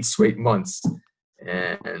like 8 straight months,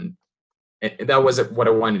 and that was what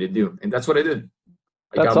I wanted to do, and that's what I did.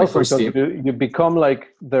 That's awesome. So you become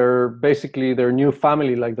like basically their new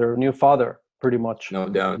family, like their new father, pretty much. No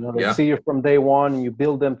doubt. They see you from day one, and you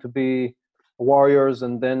build them to be warriors,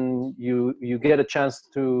 and then you get a chance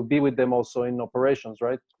to be with them also in operations,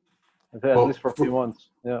 right? at Well, least for a few months.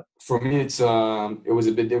 Yeah. for me, it was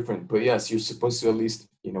a bit different. But yes, you're supposed to at least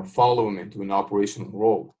follow them into an operational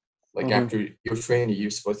role. Like Mhm. after your training,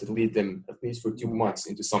 you're supposed to lead them at least for 2 months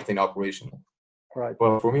into something operational. Right.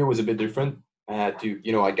 But for me, it was a bit different. I had to,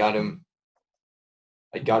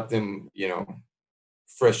 I got them,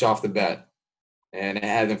 fresh off the bat, and I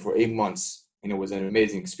had them for 8 months, and it was an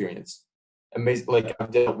amazing experience. Amazing. Like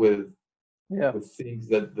I've dealt Yeah. with things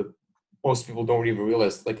that the most people don't even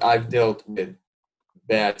realize. Like I've dealt with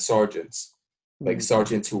bad sergeants, like Mhm.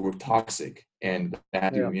 sergeants who were toxic and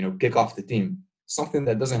had to, Yeah. kick off the team. Something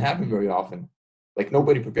that doesn't happen very often. Like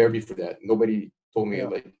nobody prepared me for that. Nobody told me Yeah.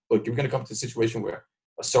 like, look, you're gonna come to a situation where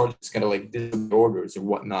a sergeant's gonna like disobey orders or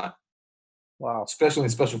whatnot. Wow. Especially in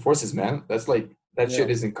special forces, man. That's like that Yeah. shit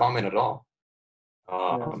isn't common at all.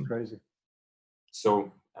 Yeah, it's crazy.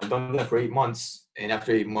 So I've done that for 8 months, and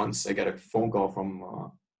after 8 months, I got a phone call from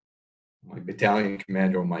my battalion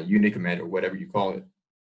commander or my unit commander, whatever you call it,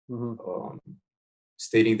 Hmm.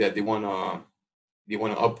 stating that they want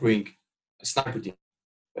to upbring a sniper team.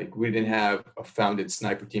 Like we didn't have a founded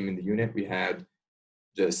sniper team in the unit. We had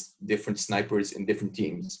just different snipers in different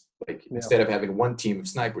teams. Like Yeah. instead of having one team of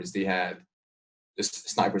snipers, they had just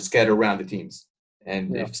snipers scattered around the teams.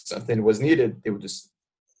 And Yeah. if something was needed, they would just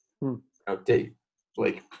they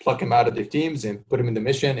like pluck them out of their teams and put them in the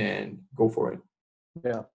mission and go for it.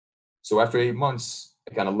 Yeah. So after 8 months,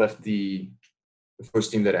 I kind of left the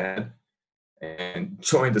first team that I had and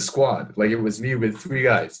joined the squad. Like it was me with 3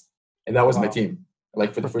 guys, and that was my Wow. team.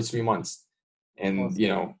 Like for the first 3 months, and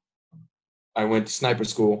Awesome. I went to sniper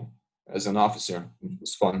school as an officer. It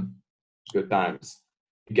was fun, good times.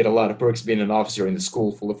 You get a lot of perks being an officer in the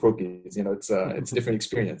school full of rookies. It's a different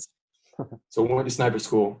experience. So I went to sniper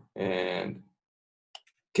school and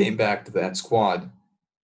came back to that squad,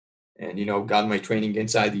 and got my training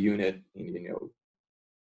inside the unit, and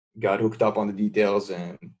got hooked up on the details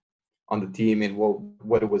and on the team and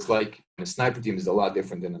what it was like. And a sniper team is a lot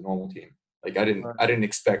different than a normal team. Like I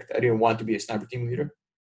didn't want to be a sniper team leader,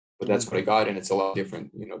 but that's what I got, and it's a lot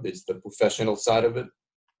different. There's the professional side of it.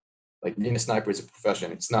 Like being a sniper is a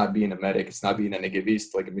profession. It's not being a medic. It's not being a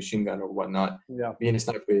negavist, like a machine gun or whatnot. Yeah. Being a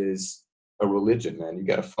sniper is a religion, man. You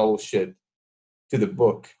got to follow shit to the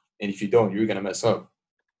book, and if you don't, you're gonna mess up.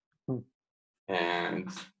 And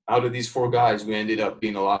out of these 4 guys, we ended up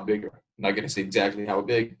being a lot bigger. I'm not gonna say exactly how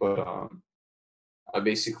big, but I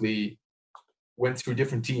basically went through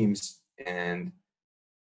different teams and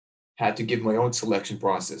had to give my own selection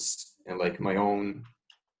process and like my own.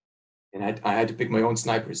 And I had to pick my own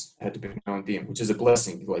snipers. I had to pick my own team, which is a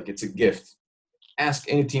blessing. Like it's a gift. Ask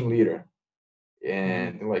any team leader,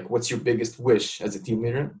 and like, what's your biggest wish as a team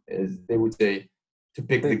leader? Is they would say to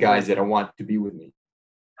pick the guys that I want to be with me.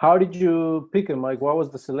 How did you pick them? Like, what was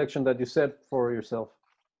the selection that you set for yourself?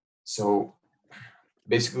 So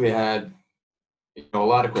basically, I had a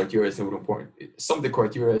lot of criteria that were important. Some of the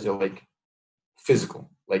criteria are like physical.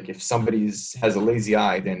 Like if somebody has a lazy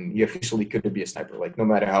eye, then he officially couldn't be a sniper. Like no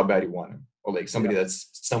matter how bad you want him, or like somebody that's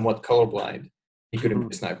somewhat colorblind, he couldn't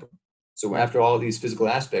be a sniper. So after all these physical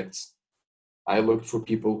aspects, I looked for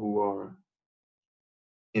people who are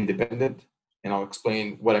independent, and I'll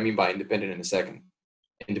explain what I mean by independent in a second.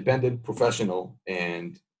 Independent, professional,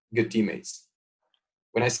 and good teammates.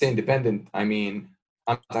 When I say independent, I mean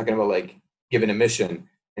I'm talking about like given a mission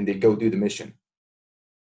and they go do the mission.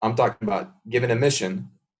 I'm talking about given a mission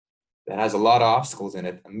that has a lot of obstacles in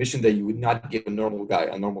it, a mission that you would not give a normal guy,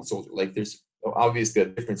 a normal soldier. Like there's obviously a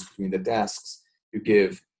difference between the tasks you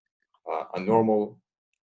give a normal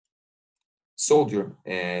soldier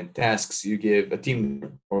and tasks you give a team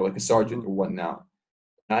leader or like a sergeant or whatnot.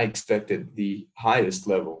 I expected the highest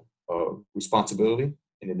level of responsibility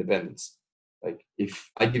and independence. Like if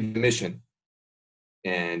I give you a mission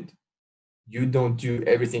and you don't do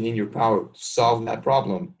everything in your power to solve that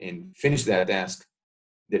problem and finish that task,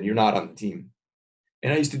 then you're not on the team.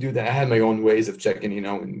 And I used to do that. I had my own ways of checking,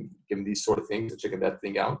 and giving these sort of things and checking that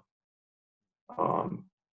thing out.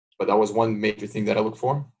 But that was one major thing that I look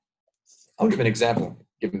for. I'll give an example,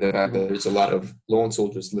 given the fact that there's a lot of lone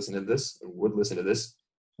soldiers listening to this or would listen to this.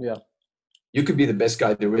 Yeah. You could be the best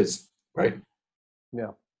guy there is, right?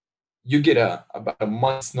 Yeah. You get about a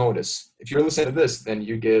month's notice. If you're listening to this, then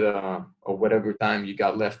you get or whatever time you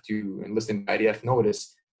got left to enlist in IDF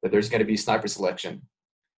notice that there's going to be sniper selection.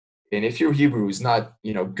 And if your Hebrew is not,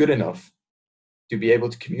 good enough to be able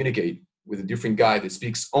to communicate with a different guy that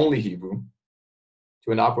speaks only Hebrew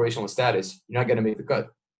to an operational status, you're not going to make the cut.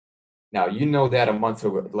 Now, that a month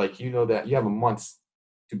ago, like, that you have a month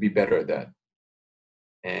to be better at that.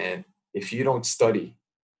 And if you don't study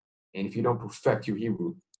and if you don't perfect your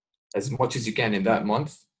Hebrew as much as you can in that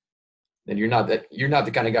month, then you're not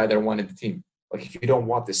the kind of guy that I wanted the team. Like if you don't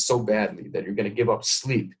want this so badly that you're going to give up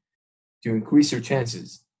sleep to increase your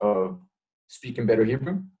chances of speaking better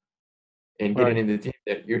Hebrew and getting into the team,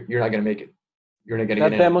 that you're not going to make it. You're not going to get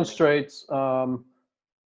That in. demonstrates,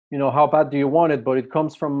 how bad do you want it, but it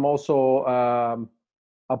comes from also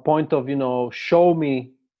a point of, show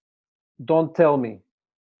me, don't tell me.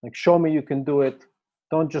 Like, show me you can do it.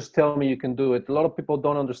 Don't just tell me you can do it. A lot of people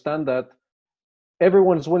don't understand that.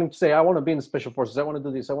 Everyone is willing to say, I want to be in the special forces. I want to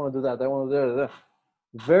do this. I want to do that. I want to do that.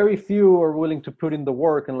 Very few are willing to put in the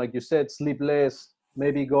work. And like you said, sleep less,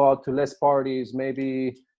 maybe go out to less parties,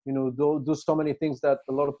 maybe, do so many things that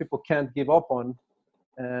a lot of people can't give up on.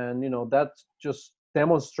 And, that just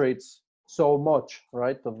demonstrates so much,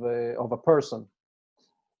 right, of a person.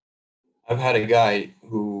 I've had a guy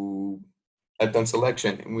who had done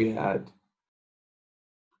selection, and we had,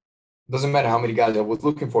 doesn't matter how many guys I was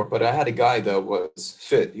looking for, but I had a guy that was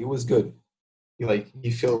fit. He was good.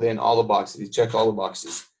 He filled in all the boxes. He checked all the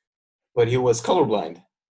boxes, but he was colorblind.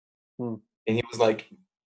 And he was like,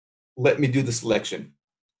 let me do the selection.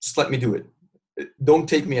 Just let me do it. Don't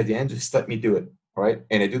take me at the end. Just let me do it. All right.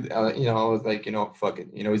 And I do, I was like, fuck it.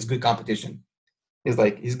 It's good competition.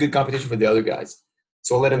 He's good competition for the other guys.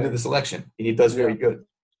 So I'll let him do the selection. And he does very good.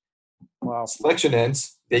 Wow. Selection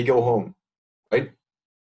ends. They go home. Right.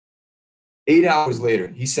 8 hours later,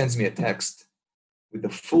 he sends me a text with a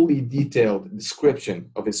fully detailed description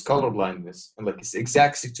of his colorblindness and like his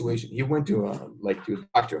exact situation. He went to a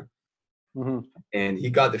doctor, and he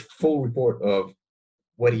got the full report of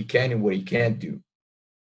what he can and what he can't do.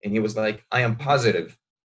 And he was like, I am positive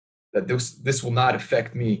that this will not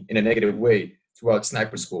affect me in a negative way throughout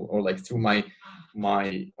sniper school or like through my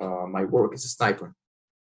work as a sniper.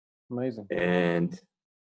 Amazing. And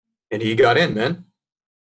he got in, man.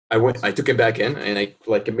 I took him back in, and I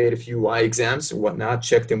made a few eye exams and whatnot,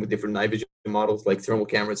 checked him with different night vision models like thermal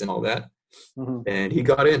cameras and all that. And he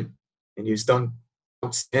got in, and he's done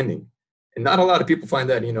outstanding. And not a lot of people find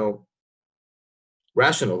that,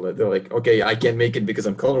 rational. They're like, okay, I can't make it because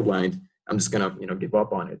I'm colorblind. I'm just gonna, give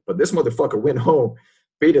up on it. But this motherfucker went home,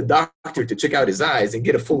 paid a doctor to check out his eyes and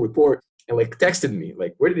get a full report, and texted me,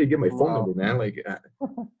 where did he get my phone number, man?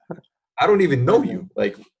 I don't even know you.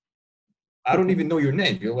 I don't even know your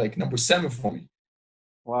name. You're number 7 for me.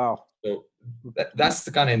 Wow. So that's the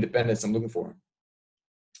kind of independence I'm looking for.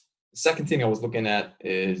 The second thing I was looking at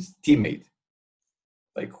is teammate,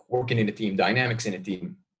 working in a team, dynamics in a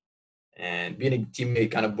team. And being a teammate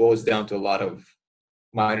kind of boils down to a lot of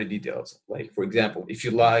minor details. For example, if you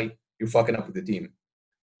lie, you're fucking up with the team.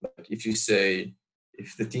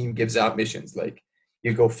 If the team gives out missions,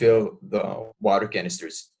 you go fill the water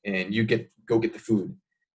canisters and you go get the food,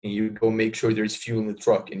 and you go make sure there's fuel in the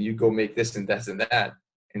truck, and you go make this and that and that,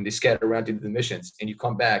 and they scatter around to the missions, and you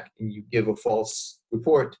come back and you give a false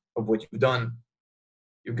report of what you've done,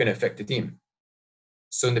 you're going to affect the team.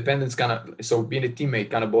 So independence so being a teammate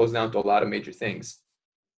kind of boils down to a lot of major things.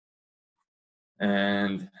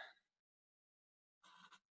 And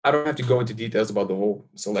I don't have to go into details about the whole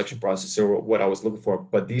selection process or what I was looking for,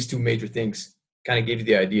 but these 2 major things kind of gave you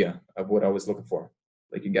the idea of what I was looking for.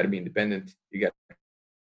 You got to be independent, you got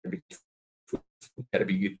to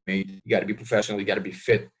be good mate, you got to be professional, you got to be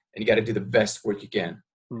fit, and you got to do the best work you can.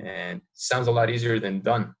 And sounds a lot easier than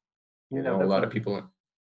done. A lot of people.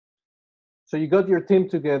 So you got your team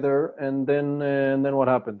together, and then what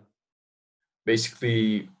happened?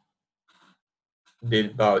 Basically,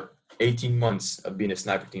 did about 18 months of being a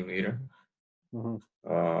sniper team leader.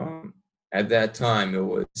 At that time, it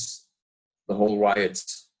was the whole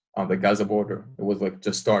riots on the Gaza border. It was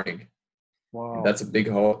just starting. Wow. And that's a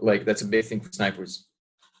big that's a big thing for snipers.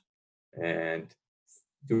 And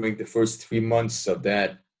during the first 3 months of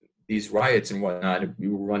these riots and whatnot, we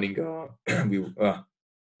were running.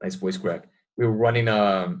 Nice voice crack. We were running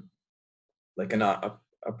a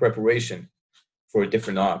preparation for a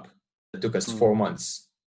different op. It took us 4 months.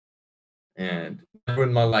 And never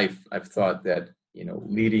in my life I've thought that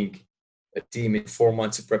leading a team in 4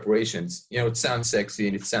 months of preparations. It sounds sexy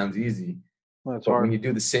and it sounds easy. That's but hard. when you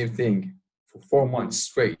do the same thing for 4 months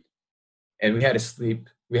straight, and we had to sleep,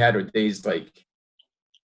 we had our days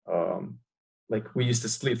we used to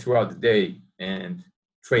sleep throughout the day and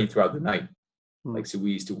train throughout the night. So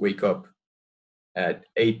we used to wake up at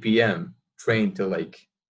 8 p.m., train till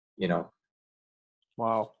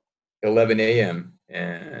wow, 11 a.m.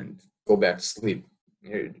 and go back to sleep.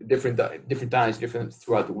 Different times, different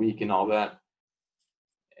throughout the week and all that.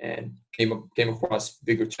 And came across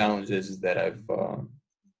bigger challenges that I've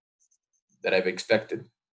expected.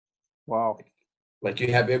 Wow.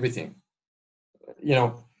 You have everything.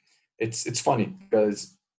 It's funny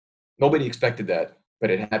because nobody expected that, but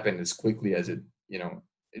it happened as quickly as it,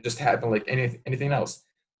 it just happened like anything else.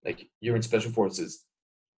 Like you're in special forces,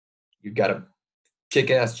 you got a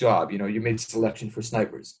kick-ass job, you made selection for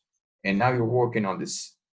snipers, and now you're working on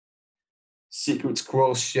this secret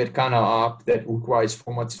scroll shit kind of op that requires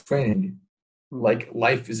 4 months of training. Like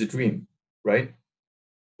life is a dream, right?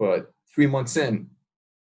 But 3 months in,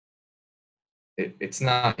 it's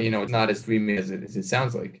not, it's not as dreamy as it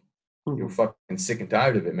sounds like. You're fucking sick and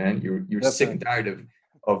tired of it, man. You're sick and tired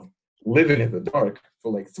of living in the dark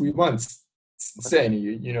for like 3 months. It's insane.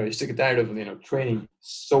 You're sick and tired of training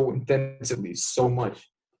so intensively, so much.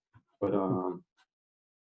 But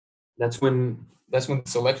that's when the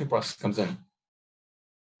selection process comes in.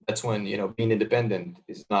 That's when being independent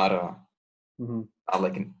is not not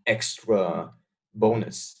like an extra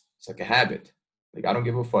bonus. It's like a habit. Like I don't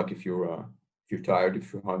give a fuck if you're tired,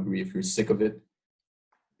 if you're hungry, if you're sick of it.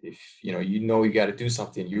 If you got to do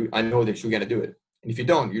something, I know that you're gonna do it. And if you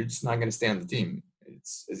don't, you're just not gonna stay on the team.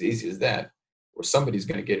 It's as easy as that. Or somebody's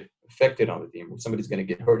gonna get affected on the team, or somebody's gonna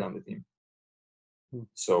get hurt on the team.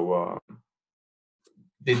 So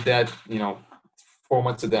did that, 4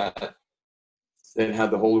 months of that. Then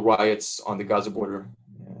had the whole riots on the Gaza border,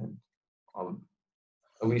 and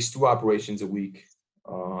at least 2 operations a week.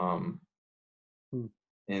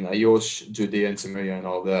 In Ayosh, Judea, and Samaria, and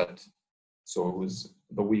all that. So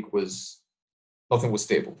nothing was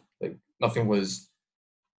stable. Like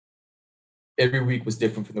every week was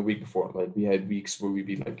different from the week before. Like we had weeks where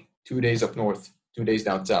we'd be like 2 days up north, 2 days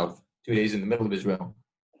down south, 2 days in the middle of Israel.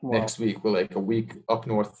 Wow. Next week we're like a week up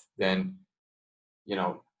north, then,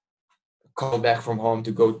 call back from home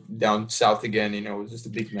to go down south again. It was just a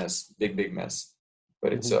big mess, big mess.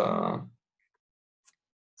 But it's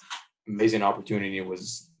amazing opportunity. It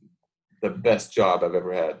was the best job I've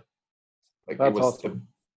ever had. Like it was awesome.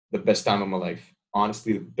 the best time of my life.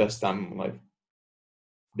 Honestly, the best time of my life.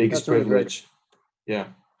 Biggest privilege. Really, yeah.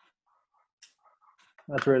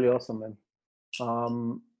 That's really awesome, man.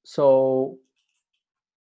 So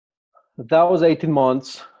that was 18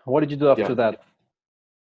 months. What did you do after that?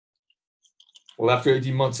 Well, after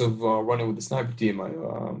 18 months of running with the sniper team, I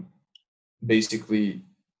basically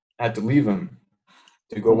had to leave them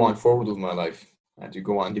to go on forward with my life. I had to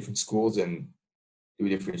go on different schools and do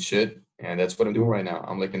different shit. And that's what I'm doing right now.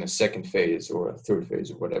 I'm like in a second phase or a third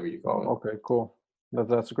phase or whatever you call it. Okay, cool.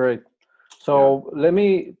 That's great. So let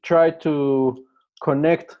me try to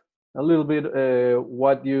connect a little bit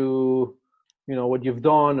what you've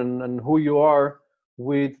done and who you are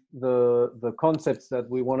with the concepts that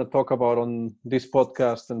we want to talk about on this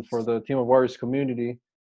podcast and for the Team of Warriors community.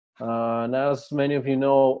 And as many of you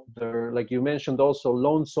know, they're, like you mentioned, also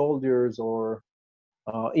lone soldiers or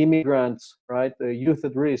immigrants, right? Youth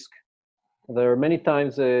at risk. There are many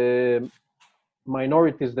times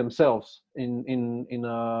minorities themselves in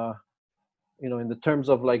the terms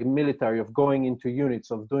of like military, of going into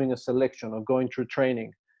units, of doing a selection, of going through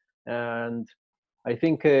training. And I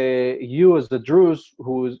think you as the Druze,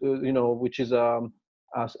 who is, which is a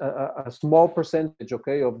small percentage,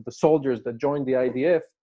 okay, of the soldiers that joined the IDF,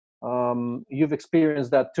 you've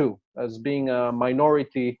experienced that too, as being a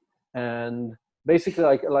minority. And basically,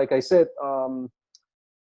 like I said,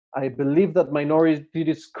 I believe that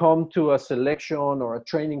minorities come to a selection or a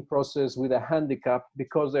training process with a handicap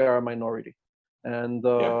because they are a minority. And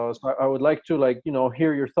so I would like to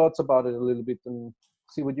hear your thoughts about it a little bit and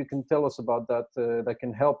see what you can tell us about that that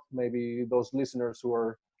can help maybe those listeners who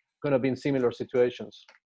are going to be in similar situations.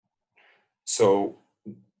 So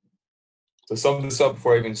to sum this up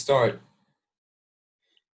before I even start,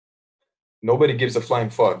 nobody gives a flying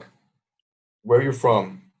fuck where you're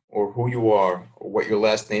from or who you are or what your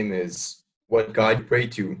last name is, what God you pray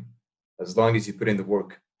to, as long as you put in the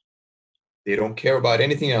work. They don't care about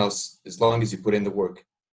anything else as long as you put in the work.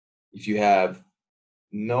 If you have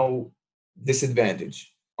no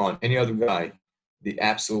disadvantage on any other guy, they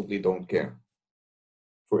absolutely don't care.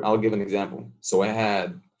 I'll give an example. So I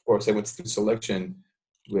went through selection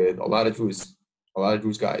with a lot of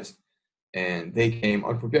Druze guys, and they came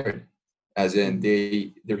unprepared, as in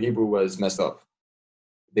their Hebrew was messed up.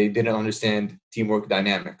 They didn't understand teamwork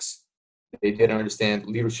dynamics. They didn't understand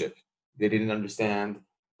leadership. They didn't understand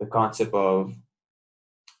the concept of,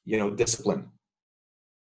 discipline.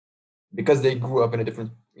 Because they grew up in a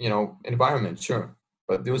different, environment, sure.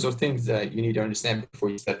 But those are things that you need to understand before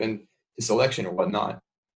you step into selection or whatnot.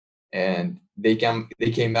 And they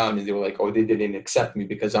came out and they were like, oh, they didn't accept me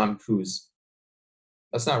because I'm Druze.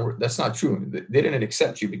 That's not true. They didn't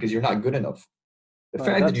accept you because you're not good enough. The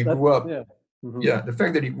fact that you grew up, the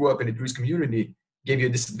fact that you grew up in a Druze community gave you a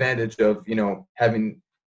disadvantage of, having,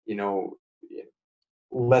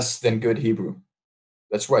 less than good Hebrew.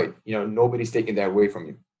 That's right. You know, nobody's taking that away from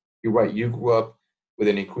you. You're right. You grew up with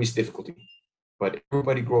an increased difficulty, but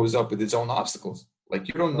everybody grows up with its own obstacles. Like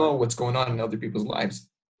you don't know what's going on in other people's lives,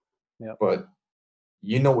 but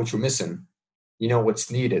you know what you're missing. You know what's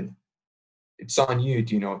needed. It's on you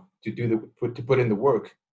to, you know, to do to put in the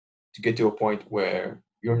work to get to a point where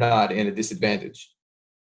you're not in a disadvantage,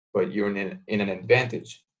 but you're in an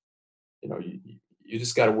advantage. You know, you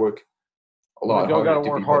just got to work a lot harder. You got to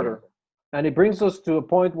work harder. And it brings us to a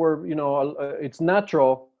point where, you know, it's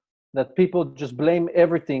natural that people just blame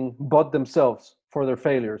everything but themselves for their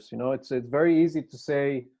failures. You know, it's very easy to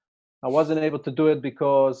say, I wasn't able to do it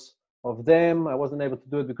because of them. I wasn't able to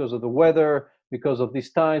do it because of the weather, because of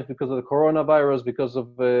these times, because of the coronavirus, because of,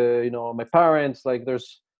 you know, my parents. Like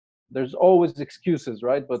there's always excuses,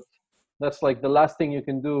 right? But that's like the last thing you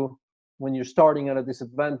can do when you're starting at a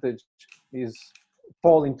disadvantage is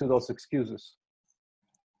fall into those excuses.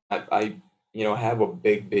 I you know, have a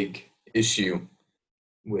big issue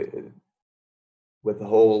with the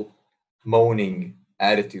whole moaning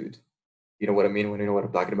attitude. You know what I mean? When you know what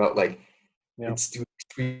I'm talking about? Like, it's to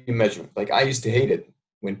extreme measure. Like, I used to hate it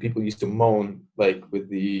when people used to moan, like with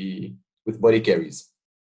body carries,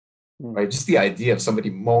 right? Just the idea of somebody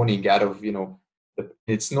moaning out of, you know,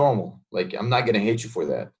 it's normal. Like, I'm not gonna hate you for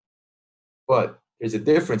that. But there's a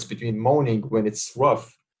difference between moaning when it's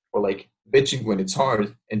rough or like bitching when it's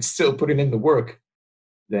hard and still putting in the work,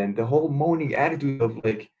 than the whole moaning attitude of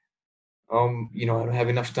like, you know, I don't have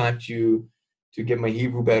enough time to get my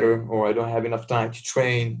Hebrew better, or I don't have enough time to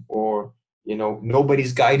train, or, you know,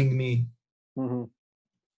 nobody's guiding me.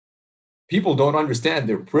 People don't understand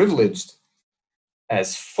they're privileged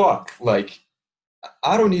as fuck. Like,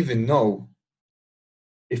 I don't even know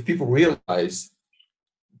if people realize,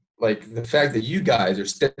 like, the fact that you guys are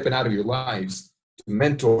stepping out of your lives to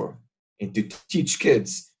mentor and to teach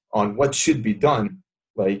kids on what should be done.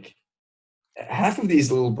 Like, half of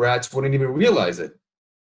these little brats wouldn't even realize it.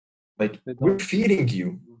 Like, we're feeding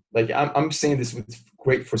you. Like, I'm saying this with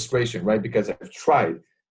great frustration, right? Because I've tried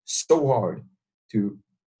so hard to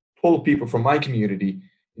pull people from my community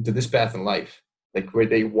into this path in life, like where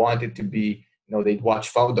they wanted to be, you know, they'd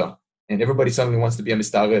watch Fauda, and everybody suddenly wants to be a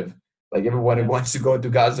Mistarev. Like, everyone wants to go into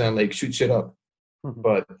Gaza and like shoot shit up.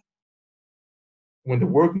 But when the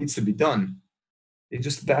work needs to be done, they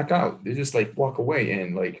just back out. They just like walk away,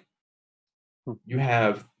 and like, you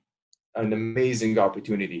have an amazing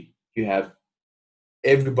opportunity. You have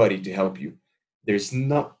everybody to help you. There's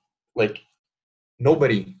not like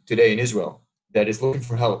nobody today in Israel that is looking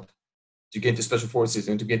for help to get into special forces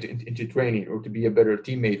and to get into training or to be a better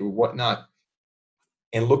teammate or whatnot,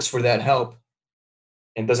 and looks for that help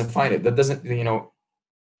and doesn't find it. That doesn't, you know,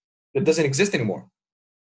 that doesn't exist anymore.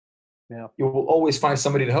 Yeah. You will always find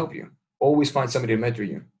somebody to help you. Always find somebody to mentor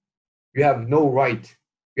you. You have no right.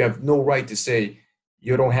 You have no right to say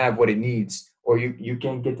you don't have what it needs, or you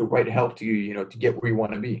can't get the right help to you, you know, to get where you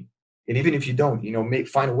want to be. And even if you don't, you know,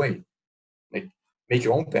 find a way. Like, make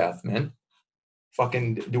your own path, man.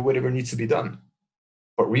 Fucking do whatever needs to be done.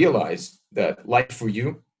 But realize that life for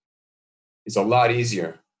you is a lot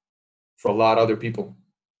easier for a lot of other people.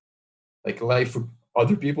 Like, life for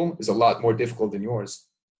other people is a lot more difficult than yours.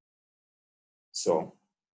 So,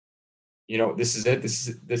 you know, this is it. This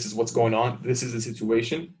is what's going on. This is the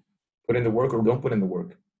situation. Put in the work or don't put in the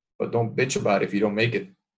work. But don't bitch about it if you don't make it.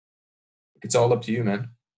 It's all up to you, man.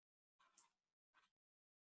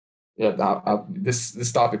 Yeah,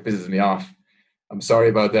 this topic pisses me off. I'm sorry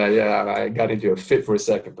about that. Yeah, I got into a fit for a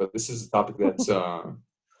second, but this is a topic that's... Oh,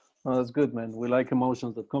 that's good, man. We like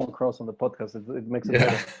emotions that come across on the podcast. It makes it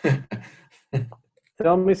better.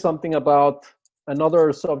 Tell me something about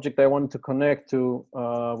another subject I wanted to connect to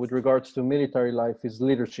with regards to military life is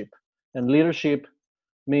leadership. And leadership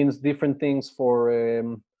means different things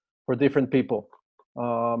for different people.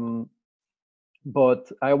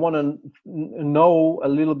 But I want to know a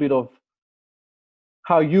little bit of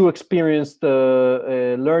how you experienced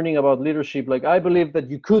learning about leadership. Like, I believe that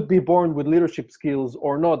you could be born with leadership skills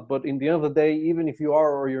or not, but in the end of the day, even if you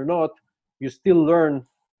are or you're not, you still learn,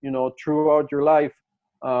 you know, throughout your life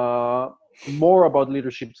more about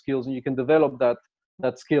leadership skills, and you can develop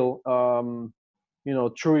that skill, you know,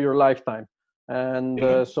 through your lifetime. And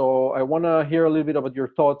so I want to hear a little bit about your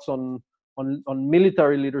thoughts on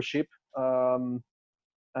military leadership.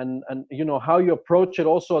 And you know, how you approach it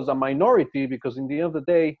also as a minority, because in the end of the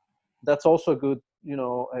day, that's also good, you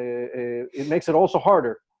know, it makes it also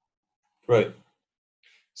harder. Right.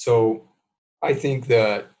 So I think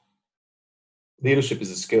that leadership is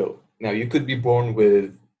a skill. Now, you could be born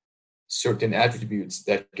with certain attributes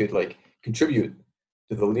that could like contribute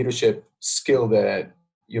to the leadership skill that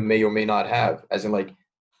you may or may not have. As in, like,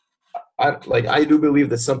 I do believe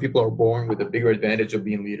that some people are born with a bigger advantage of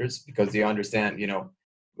being leaders because they understand,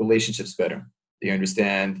 relationships better. They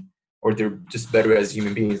understand, or they're just better as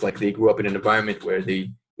human beings. Like, they grew up in an environment where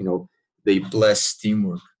they bless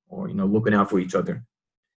teamwork, or, looking out for each other.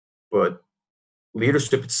 But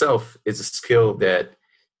leadership itself is a skill that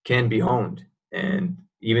can be honed. And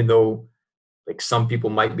even though, like, some people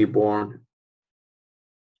might be born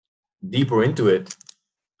deeper into it,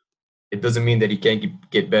 it doesn't mean that you can't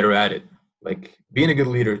get better at it. Like, being a good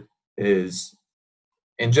leader is,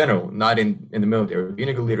 in general, not in the military. Being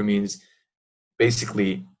a good leader means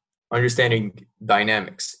basically understanding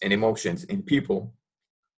dynamics and emotions in people,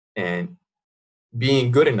 and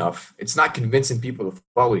being good enough. It's not convincing people to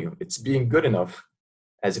follow you. It's being good enough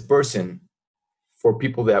as a person for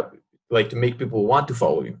people that, like, to make people want to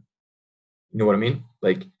follow you. You know what I mean?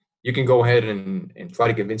 Like, you can go ahead and try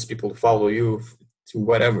to convince people to follow you to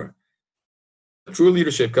whatever. True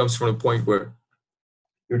leadership comes from a point where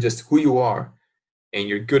you're just who you are, and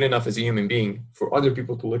you're good enough as a human being for other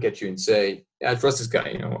people to look at you and say, yeah, I trust this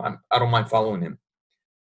guy. I don't mind following him.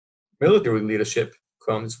 Military leadership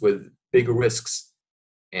comes with bigger risks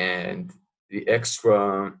and the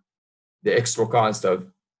extra cost of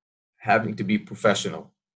having to be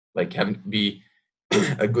professional, like having to be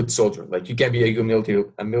a good soldier. Like, you can't be a good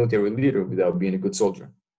military leader without being a good soldier.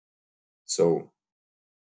 So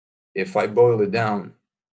if I boil it down,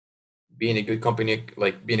 being a good company,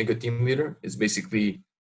 like being a good team leader, is basically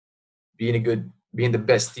being the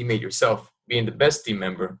best teammate yourself, being the best team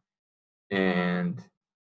member, and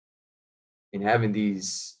in having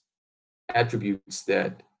these attributes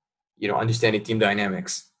that, understanding team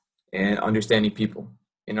dynamics and understanding people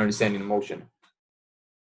and understanding emotion.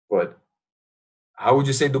 But how would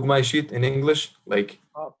you say dugma ishit in English? Like,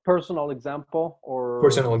 personal example, or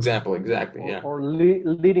personal example, exactly. Yeah. Or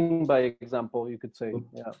leading by example, you could say.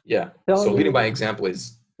 Yeah. Yeah. Tell So me, leading by example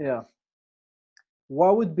is. Yeah.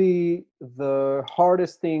 What would be the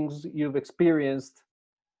hardest things you've experienced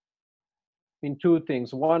in two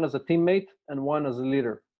things? One as a teammate and one as a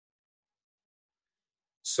leader.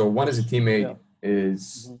 So one as a teammate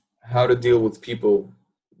is Mm-hmm. how to deal with people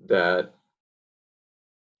that,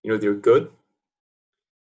 they're good,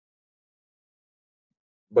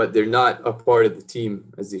 but they're not a part of the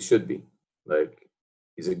team as they should be. Like,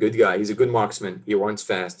 he's a good guy. He's a good marksman. He runs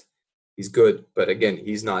fast. He's good. But again,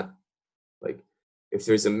 he's not, like, if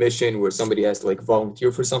there's a mission where somebody has to, like,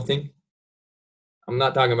 volunteer for something, I'm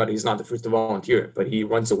not talking about he's not the first to volunteer, but he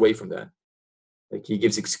runs away from that. Like, he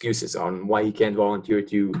gives excuses on why he can't volunteer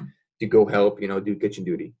to go help, do kitchen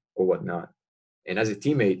duty or whatnot. And as a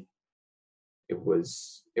teammate, it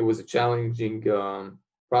was a challenging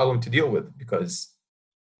problem to deal with, because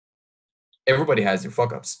everybody has their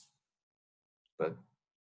fuck ups, but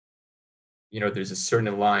there's a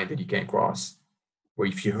certain line that you can't cross, where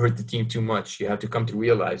if you hurt the team too much, you have to come to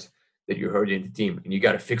realize that you're hurting the team, and you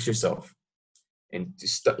got to fix yourself, and to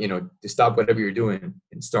stop whatever you're doing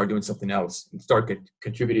and start doing something else and start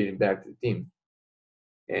contributing back to the team.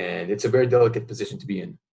 And it's a very delicate position to be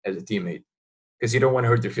in as a teammate, because you don't want to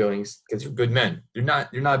hurt their feelings, because you're good men. They're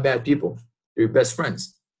not bad people. They're your best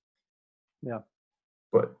friends. Yeah.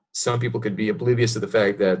 But some people could be oblivious to the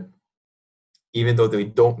fact that even though they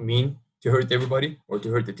don't mean to hurt everybody or to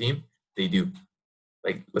hurt the team, they do.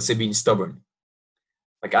 Like, let's say being stubborn.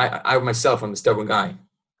 Like, I myself, I'm a stubborn guy.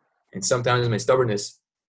 And sometimes my stubbornness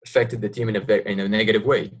affected the team in a negative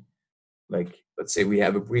way. Like, let's say we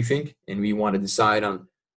have a briefing and we want to decide on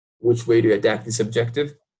which way to attack this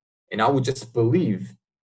objective. And I would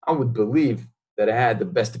believe that I had the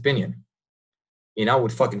best opinion. And I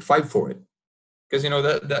would fucking fight for it. Because,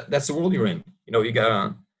 that's the world you're in. You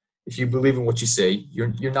gotta, if you believe in what you say,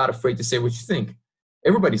 you're not afraid to say what you think.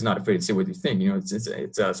 Everybody's not afraid to say what they think.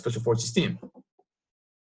 It's a special forces team.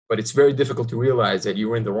 But it's very difficult to realize that you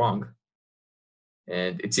were in the wrong.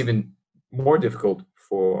 And it's even more difficult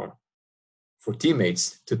for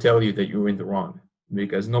teammates to tell you that you were in the wrong,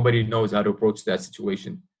 because nobody knows how to approach that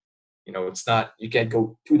situation. It's not, you can't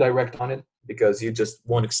go too direct on it, because you just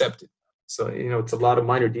won't accept it. So, it's a lot of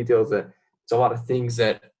minor details, it's a lot of things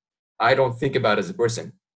that I don't think about as a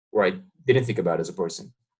person, or I didn't think about as a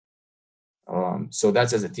person. So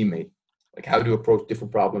that's as a teammate, like how to approach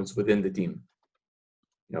different problems within the team.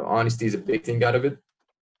 Honesty is a big thing out of it.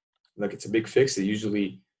 Like, it's a big fix. It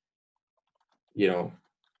usually,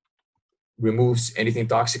 removes anything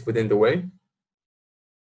toxic within the way.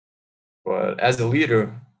 But as a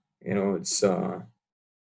leader, it's a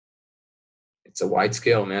wide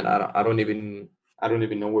scale, man. I don't even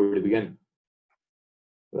know where to begin.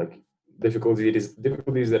 Like,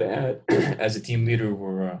 difficulties that I had as a team leader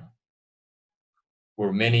were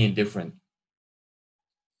many and different.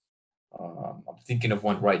 I'm thinking of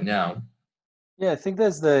one right now. Yeah, I think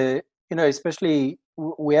there's especially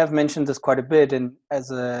we have mentioned this quite a bit, and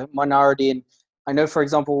as a minority, and I know, for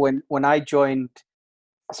example, when I joined,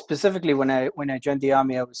 specifically when I joined the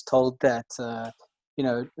army, I was told that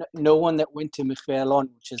no one that went to Mikveh Alon,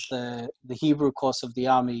 which is the Hebrew course of the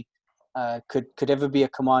army, could ever be a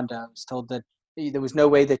commander. I was told that there was no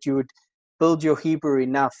way that you would build your Hebrew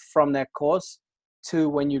enough from that course to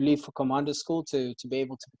when you leave for commander school to be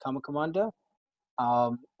able to become a commander.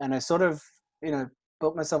 And I sort of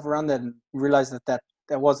built myself around that and realized that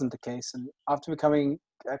wasn't the case. And after becoming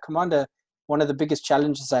a commander, one of the biggest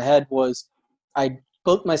challenges I had was I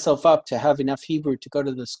built myself up to have enough Hebrew to go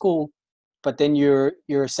to the school, but then you're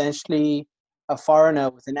essentially a foreigner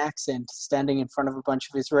with an accent standing in front of a bunch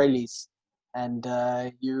of Israelis, and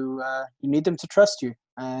you need them to trust you.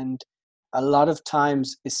 And a lot of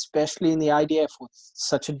times, especially in the IDF, with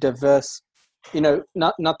such a diverse,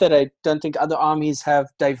 not that I don't think other armies have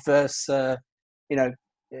diverse,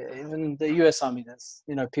 even the U.S. Army, there's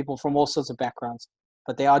people from all sorts of backgrounds,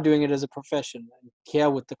 but they are doing it as a profession. And here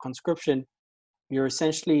with the conscription, you're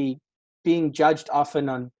essentially being judged often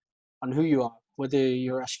on who you are, whether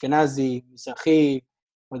you're Ashkenazi, Mizrahi,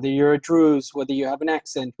 whether you're a Druze, whether you have an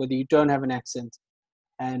accent, whether you don't have an accent.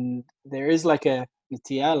 And there is like a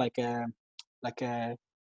netiya, like a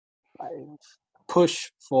push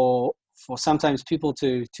for sometimes people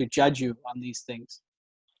to judge you on these things.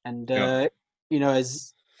 And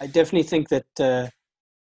as I definitely think that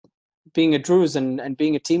being a Druze and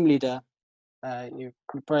being a team leader, you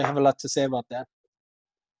probably have a lot to say about that.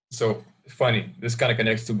 So funny. This kind of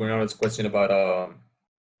connects to Bernardo's question about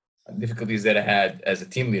difficulties that I had as a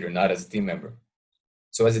team leader, not as a team member.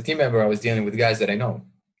 So as a team member, I was dealing with guys that I know,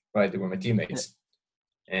 right? They were my teammates.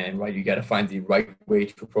 And right, you got to find the right way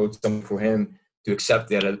to approach someone for him to accept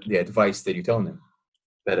the advice that you're telling him.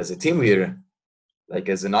 But as a team leader, like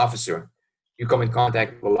as an officer, you come in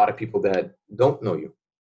contact with a lot of people that don't know you.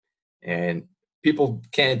 And people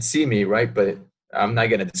can't see me, right? But I'm not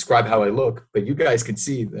going to describe how I look, but you guys can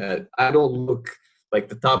see that I don't look like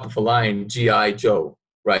the top of a line G.I. Joe,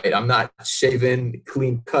 right? I'm not shaven,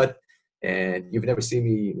 clean cut, and you've never seen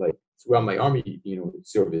me like throughout my army,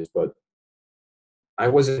 service, but I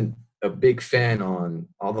wasn't a big fan on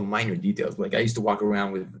all the minor details. Like I used to walk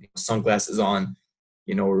around with sunglasses on,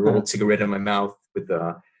 a rolled cigarette in my mouth with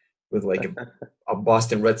like a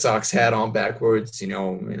Boston Red Sox hat on backwards, and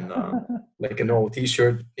like an old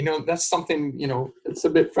T-shirt. That's something, it's a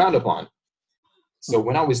bit frowned upon. So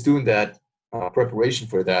when I was doing that preparation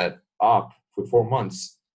for that op for 4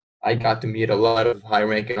 months, I got to meet a lot of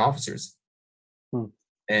high-ranking officers,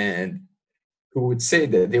 and who would say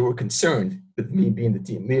that they were concerned with me being the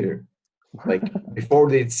team leader. Like before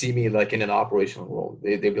they'd see me like in an operational role,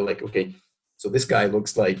 they'd be like, okay, so this guy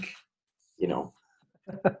looks like,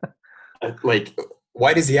 like,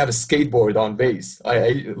 why does he have a skateboard on base?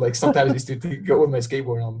 I like sometimes used to go with my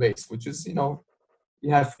skateboard on base, which is, you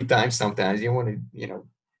have free time sometimes. You want to,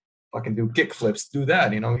 fucking do kick flips, do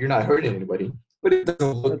that. You're not hurting anybody, but it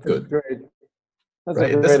doesn't look good. Great. That's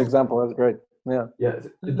right? a great example. That's great. Yeah. Yeah,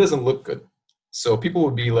 it doesn't look good. So people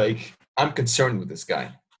would be like, I'm concerned with this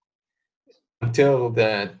guy. Until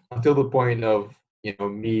the point of,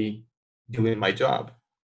 me doing my job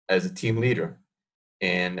as a team leader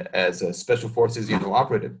and as a special forces,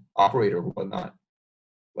 operator or whatnot.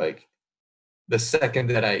 Like the second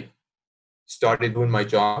that I started doing my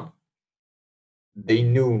job, they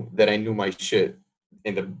knew that I knew my shit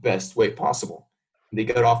in the best way possible. They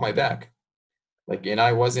got off my back. Like, and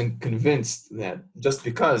I wasn't convinced that just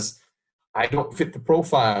because I don't fit the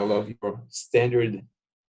profile of your standard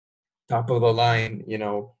top of the line,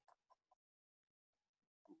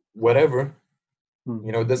 whatever,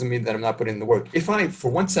 it doesn't mean that I'm not putting in the work. If I,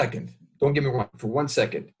 for 1 second, don't get me wrong, for 1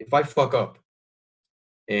 second, if I fuck up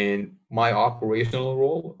in my operational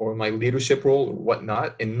role or my leadership role or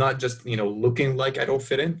whatnot, and not just, looking like I don't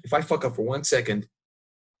fit in, if I fuck up for 1 second,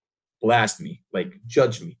 blast me, like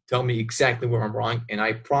judge me, tell me exactly where I'm wrong, and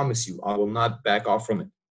I promise you, I will not back off from it.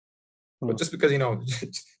 But just because,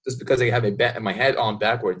 just because I have my head on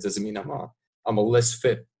backwards doesn't mean I'm a less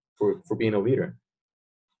fit for being a leader.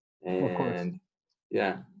 And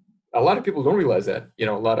yeah, a lot of people don't realize that, a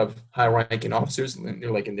lot of high ranking officers,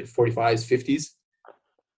 they're like in their 45s, 50s,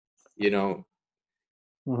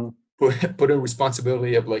 put a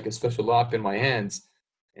responsibility of like a special op in my hands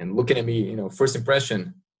and looking at me, first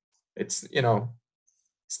impression, it's,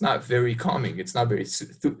 it's not very calming. It's not very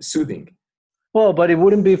soothing. Well, but it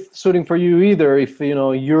wouldn't be suiting for you either if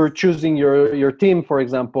you're choosing your team, for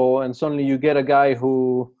example, and suddenly you get a guy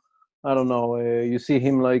who, I don't know, you see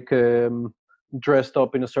him like dressed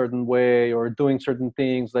up in a certain way or doing certain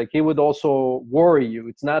things. Like he would also worry you.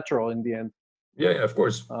 It's natural in the end. Yeah, of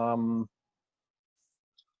course.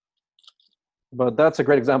 But that's a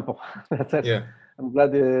great example. Yeah. I'm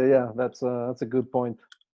glad. That's a good point.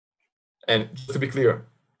 And just to be clear,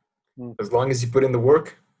 as long as you put in the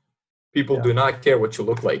work, people do not care what you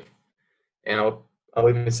look like. And I'll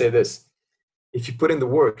even say this: if you put in the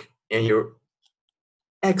work and you're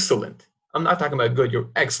excellent, I'm not talking about good, you're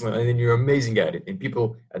excellent, and then you're amazing at it, and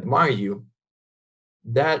people admire you,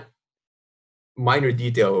 that minor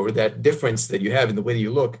detail or that difference that you have in the way that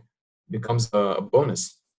you look becomes a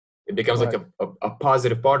bonus. It becomes like a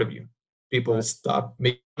positive part of you. People stop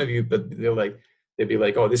making fun of you, but they'd be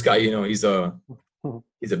like, oh, this guy, he's a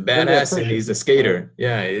badass and he's a skater.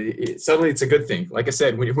 Yeah, suddenly it's a good thing. Like I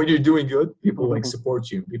said, when you're doing good, people like support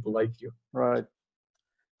you. People like you. Right.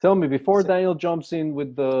 Tell me, before Daniel jumps in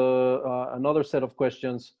with another set of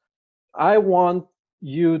questions, I want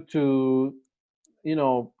you to,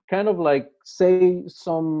 kind of like say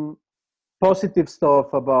some positive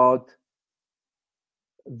stuff about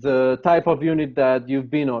the type of unit that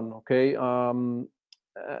you've been on. Okay.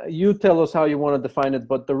 You tell us how you want to define it,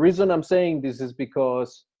 but the reason I'm saying this is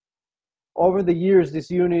because over the years,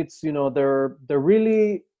 these units, they're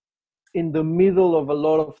really in the middle of a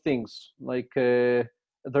lot of things. Like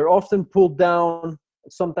they're often pulled down,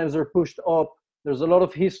 sometimes they're pushed up. There's a lot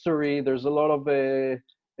of history. There's a lot of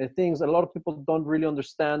things. A lot of people don't really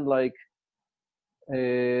understand like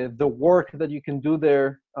the work that you can do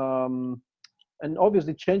there, and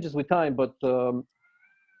obviously changes with time. But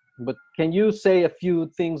can you say a few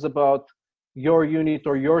things about your unit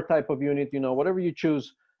or your type of unit, whatever you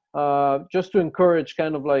choose, just to encourage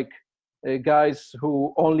kind of like guys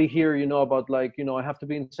who only hear, about like, I have to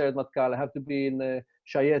be in Sayeret Matkal, I have to be in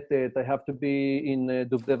Shayetet, I have to be in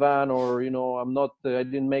Dubdevan, or, I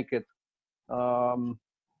didn't make it.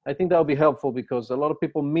 I think that would be helpful because a lot of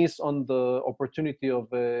people miss on the opportunity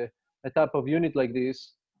of a type of unit like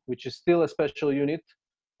this, which is still a special unit.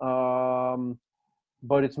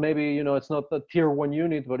 But it's maybe, it's not a tier 1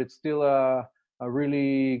 unit, but it's still a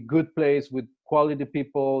really good place with quality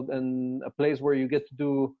people and a place where you get to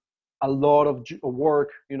do a lot of work,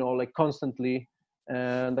 like constantly,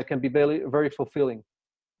 and that can be very, very fulfilling.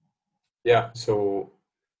 Yeah. So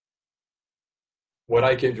what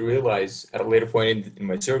I came to realize at a later point in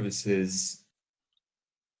my service is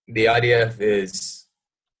the IDF is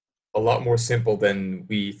a lot more simple than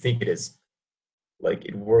we think it is. Like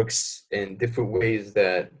it works in different ways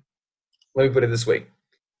that, let me put it this way.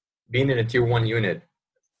 Being in a tier 1 unit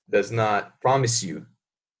does not promise you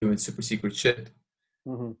doing super secret shit.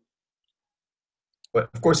 Mm-hmm. But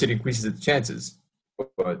of course it increases the chances.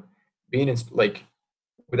 But being in, like,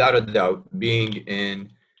 without a doubt, being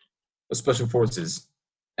in the special forces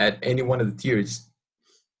at any one of the tiers,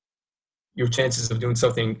 your chances of doing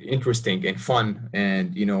something interesting and fun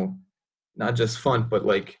and, not just fun, but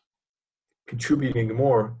like contributing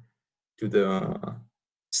more to the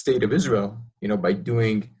state of Israel, by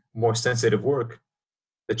doing more sensitive work,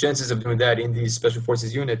 the chances of doing that in these special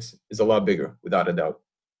forces units is a lot bigger, without a doubt.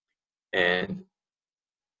 And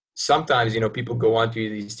sometimes, people go on to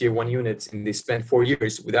these tier 1 units and they spend 4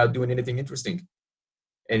 years without doing anything interesting.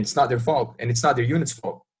 And it's not their fault, and it's not their unit's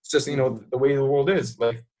fault. It's just, the way the world is.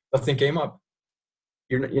 Like, nothing came up.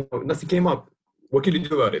 Nothing came up. What can you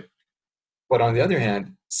do about it? But on the other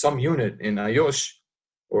hand, some unit in Ayosh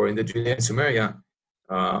or in the Judean Sumeria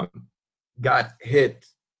got hit,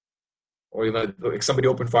 or like somebody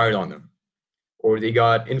opened fire on them, or they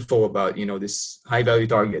got info about this high value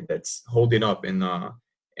target that's holding up in a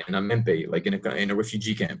Mempe, like in a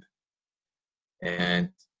refugee camp, and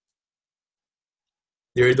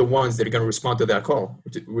they're the ones that are going to respond to that call,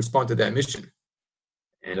 to respond to that mission.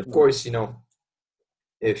 And of course,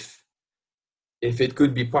 if it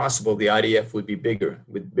could be possible, the IDF would be bigger,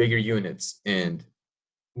 with bigger units and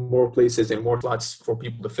more places and more slots for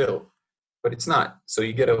people to fill. But it's not. So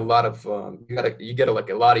you get a lot of you get a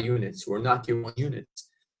lot of units who are not tier 1 units,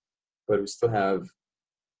 but we still have.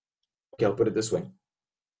 Okay, I'll put it this way.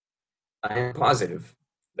 I am positive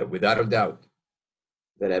that, without a doubt,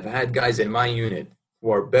 that I've had guys in my unit who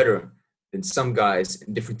are better than some guys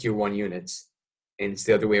in different tier 1 units, and it's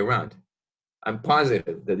the other way around. I'm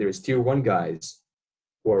positive that there's tier 1 guys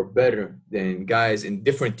who are better than guys in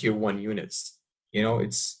different tier 1 units.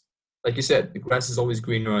 It's like you said, the grass is always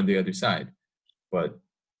greener on the other side. But,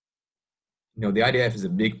 the IDF is a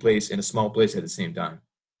big place and a small place at the same time,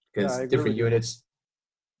 because different units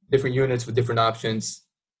different units with different options.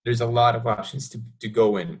 There's a lot of options to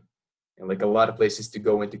go in, and like a lot of places to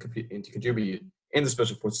go in to contribute in the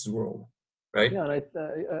special forces world, right? Yeah, and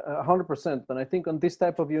 100%. And I think on this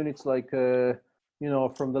type of units, like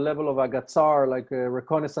from the level of Agatsar, like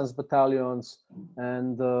reconnaissance battalions,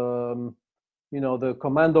 and the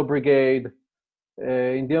commando brigade.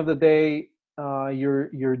 In the end of the day,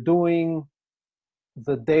 you're doing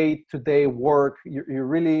the day-to-day work. You're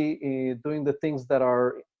really doing the things that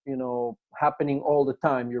are happening all the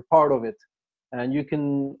time. You're part of it, and you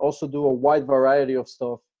can also do a wide variety of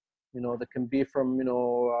stuff. That can be from an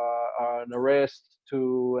arrest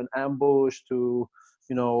to an ambush to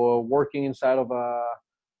working inside of a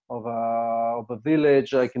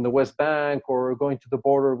village like in the West Bank, or going to the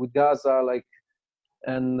border with Gaza, like.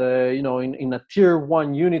 And in a tier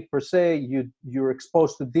 1 unit per se, you're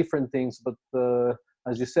exposed to different things, but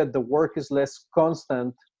as you said, the work is less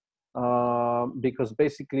constant because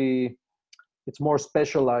basically it's more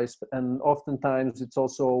specialized, and oftentimes it's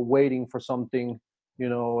also waiting for something,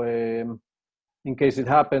 in case it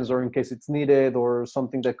happens, or in case it's needed, or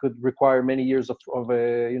something that could require many years of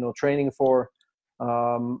training for.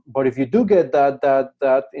 But if you do get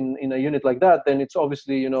that in a unit like that, then it's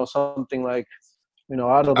obviously something like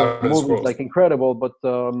out of the movies, like incredible.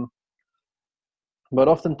 But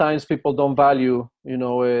oftentimes people don't value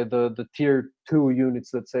the tier 2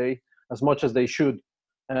 units, let's say, as much as they should.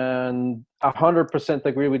 And 100%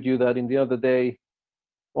 agree with you that in the other day,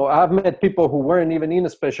 well, I've met people who weren't even in a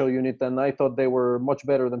special unit, and I thought they were much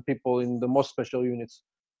better than people in the most special units.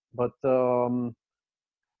 But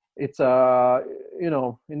it's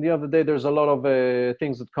in the other day, there's a lot of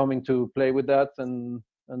things that come into play with that. And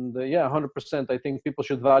 100%, I think people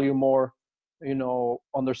should value more,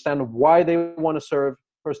 understand why they want to serve.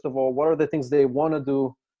 First of all, what are the things they want to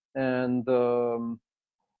do, and then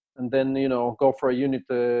go for a unit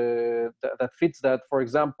that fits that. For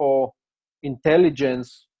example,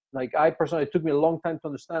 intelligence. Like I personally, it took me a long time to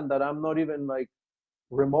understand that I'm not even like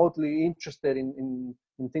remotely interested in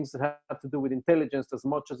things that have to do with intelligence as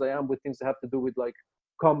much as I am with things that have to do with like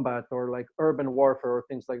combat or like urban warfare or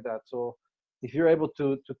things like that. So if you're able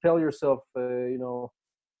to tell yourself, to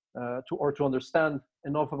understand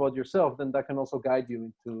enough about yourself, then that can also guide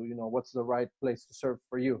you into, what's the right place to serve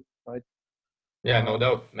for you, right? Yeah, no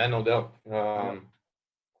doubt, man, no doubt.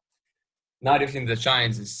 Not everything that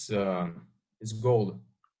shines is gold,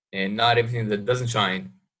 and not everything that doesn't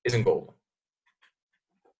shine isn't gold.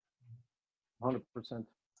 100%.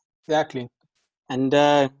 Exactly. And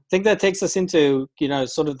I think that takes us into,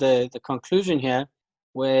 sort of the conclusion here,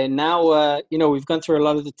 where now, we've gone through a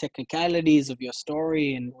lot of the technicalities of your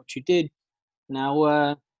story and what you did. Now,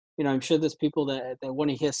 I'm sure there's people that want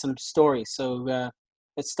to hear some stories. So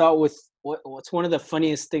let's start with what's one of the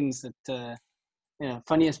funniest things that,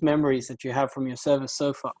 funniest memories that you have from your service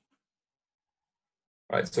so far.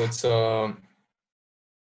 All right. So it's,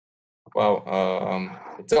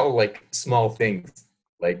 it's all like small things.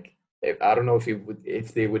 Like, I don't know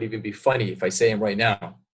if they would even be funny if I say them right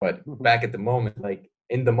now, but back at the moment, like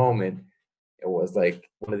in the moment, it was like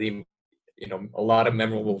one of the, a lot of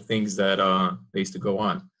memorable things that they used to go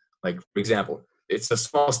on. Like, for example, it's a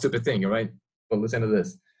small, stupid thing, right? But listen to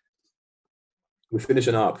this. We finish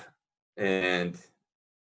an op, and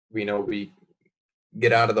we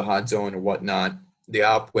get out of the hot zone or whatnot. The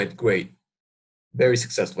op went great, very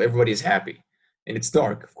successful. Everybody is happy, and it's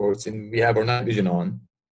dark, of course, and we have our night vision on.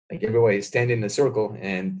 Like everybody is standing in a circle,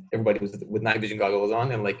 and everybody was with night vision goggles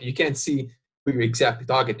on, and like you can't see who you're exactly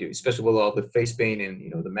talking to, especially with all the face paint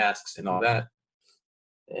and the masks and all that.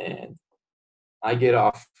 And I get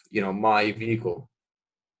off, my vehicle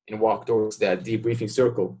and walk towards that debriefing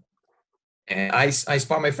circle, and I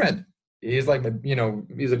spot my friend. He's like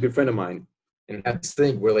he's a good friend of mine, and have this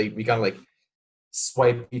thing where like we kind of like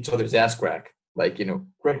swipe each other's ass crack, like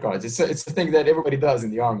credit cards. It's a thing that everybody does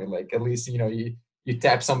in the army. Like at least you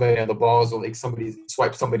tap somebody on the balls, or like somebody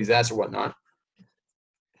swipe somebody's ass or whatnot.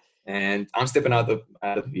 And I'm stepping out of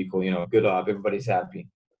the vehicle, good op, everybody's happy.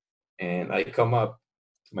 And I come up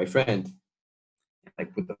to my friend,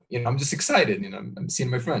 like with I'm just excited, I'm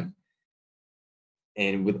seeing my friend.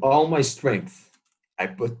 And with all my strength, I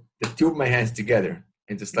put the two of my hands together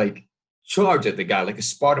and just like charge at the guy like a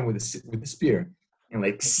Spartan with a spear, and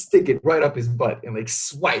like stick it right up his butt and like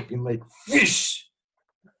swipe and like fish.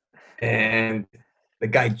 And the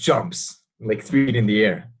guy jumps like 3 feet in the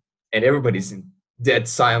air, and everybody's in dead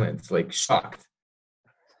silence, like shocked.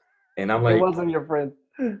 And I'm like, it wasn't your friend.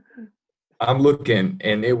 I'm looking,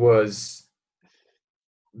 and it was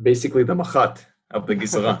basically the machat of the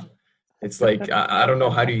Gisara. It's like, I don't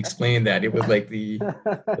know how to explain that. It was like the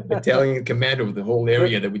battalion commander of the whole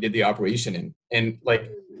area that we did the operation in. And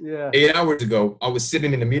like Yeah. 8 hours ago, I was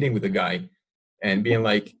sitting in a meeting with a guy and being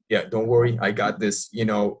like, yeah, don't worry, I got this. You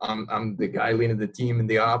know, I'm the guy leading the team in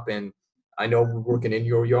the op, and I know we're working in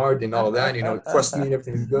your yard and all that. You know, trust me, and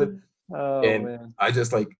everything's good. Oh And man. I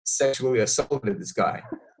just like sexually assaulted this guy,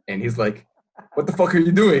 and he's like, "What the fuck are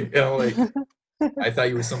you doing?" And I'm like, "I thought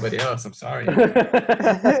you were somebody else. I'm sorry."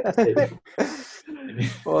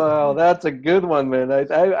 Wow, that's a good one, man.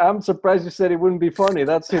 I'm surprised you said it wouldn't be funny.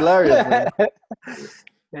 That's hilarious, man.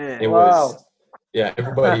 It Wow. was, yeah.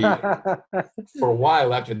 Everybody, for a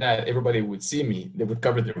while after that, everybody would see me. They would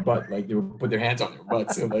cover their butt, like they would put their hands on their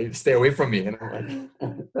butts and like stay away from me. And I'm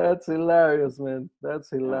like, That's hilarious, man. That's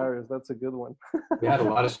hilarious. That's a good one. we had a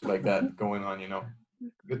lot of shit like that going on, you know.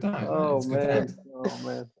 Good times, man. Oh It's good man. times. Oh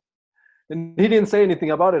man. And he didn't say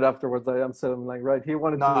anything about it afterwards. I'm saying, like, right? He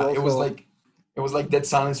wanted to Nah, also. it was like dead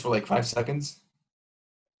silence for like 5 seconds,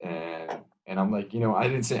 and I'm like, you know, I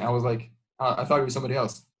didn't say. I was like, I thought it was somebody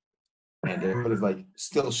else, and everybody's like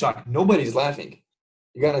still shocked. Nobody's laughing.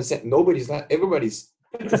 You gotta say nobody's laughing. Everybody's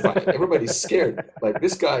petrified. Everybody's scared. Like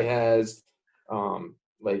this guy has,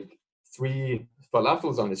 like 3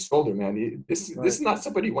 falafels on his shoulder, man. This is not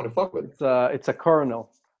somebody you want to fuck with. It's a colonel.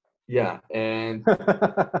 Yeah, and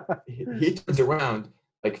he turns around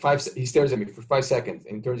like he stares at me for 5 seconds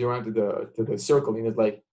and he turns around to the circle and he's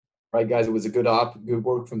like, right guys, it was a good good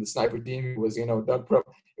work from the sniper team. It was, you know,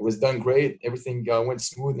 it was done great. Everything went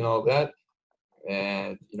smooth and all that.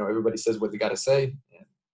 And, you know, everybody says what they got to say. And,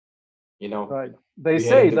 you know, Right. They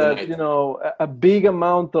say that, you know, a big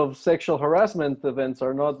amount of sexual harassment events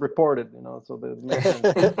are not reported, you know, so they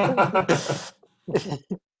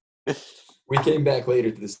we came back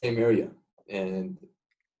later to the same area, and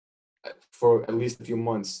for at least a few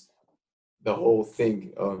months, the whole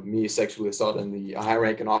thing of me sexually assaulting the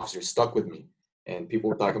high-ranking officer stuck with me, and people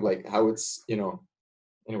were talking like how it's, you know.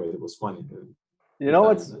 Anyway, it was funny. You know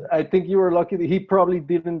what's? I think you were lucky that he probably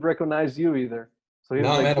didn't recognize you either. So he was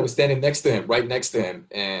no, man, I was standing next to him, right next to him,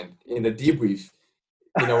 and in the debrief,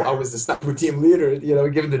 you know, I was the sniper team leader. You know,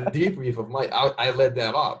 giving the debrief of I led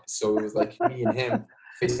that op, so it was like me and him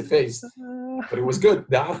face to face. But it was good.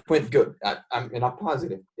 The op went good. I'm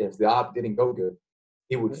positive. If the op didn't go good,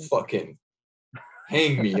 he would fucking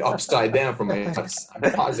hang me upside down from my nuts.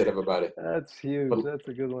 I'm positive about it. That's huge. But, that's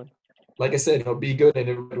a good one. Like I said, you know, be good and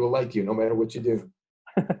everybody will like you no matter what you do.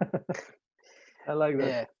 I like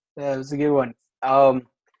that. Yeah, it was a good one.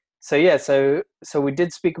 So yeah, so we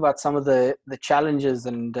did speak about some of the challenges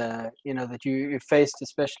and you know, that you faced,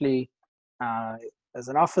 especially as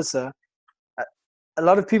an officer. A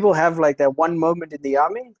lot of people have like that one moment in the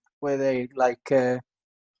army where they like,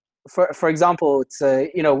 for example, it's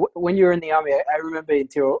you know, when you're in the army, I remember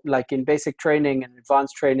in basic training and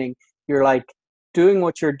advanced training, you're like doing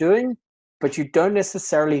what you're doing, but you don't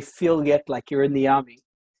necessarily feel yet like you're in the army.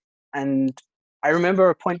 And I remember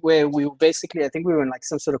a point where we were basically, I think we were in like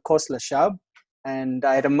some sort of course lashab, and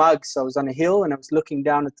I had a mug, so I was on a hill and I was looking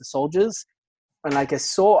down at the soldiers, and like I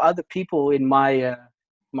saw other people in my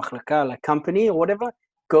makhlaka, like company or whatever,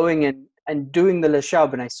 going and doing the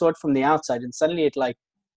lashab, and I saw it from the outside, and suddenly it like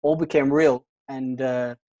all became real, and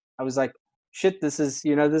I was like, shit, this is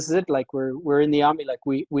it, like we're in the army, like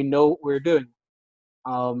we know what we're doing.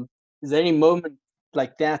 Is there any moment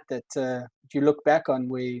like that you look back on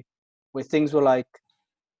where things were like,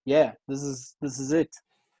 yeah, this is it?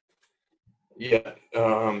 Yeah.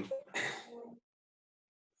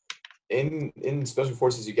 In special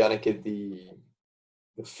forces, you gotta get the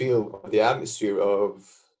feel of the atmosphere of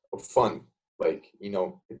fun. Like, you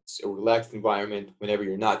know, it's a relaxed environment whenever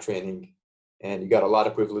you're not training, and you got a lot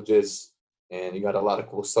of privileges, and you got a lot of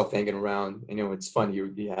cool stuff hanging around. And, you know, it's fun.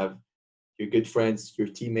 You have your good friends, your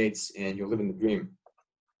teammates, and you're living the dream.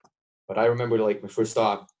 But I remember, like, my first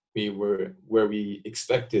stop, we were where we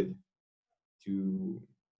expected to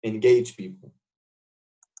engage people.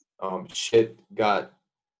 Shit got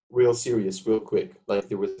real serious real quick. Like,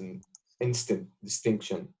 there was an instant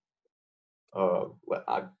distinction.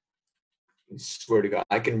 I swear to God,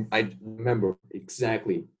 I remember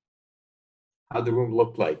exactly how the room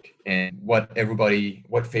looked like and what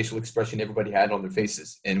facial expression everybody had on their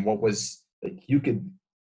faces, and what was like,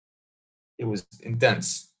 it was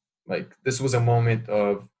intense. Like, this was a moment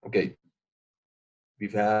of, okay,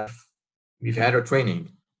 we've had our training,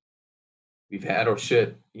 we've had our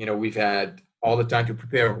shit, you know, we've had all the time to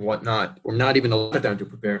prepare and whatnot, or not even a lot of time to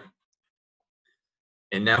prepare.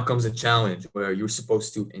 And now comes a challenge where you're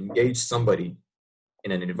supposed to engage somebody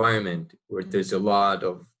in an environment where there's a lot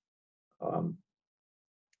of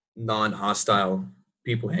non-hostile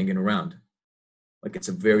people hanging around. Like it's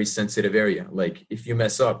a very sensitive area. Like if you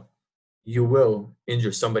mess up, you will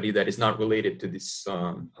injure somebody that is not related to this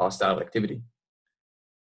hostile activity.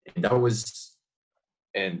 And that was,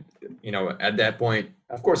 and at that point,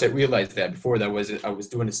 of course, I realized that before that I was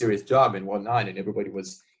doing a serious job and whatnot, and everybody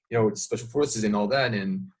was, it's special forces and all that,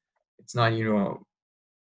 and it's not,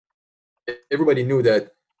 everybody knew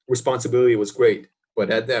that responsibility was great. But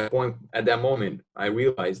at that point, at that moment, I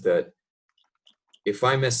realized that if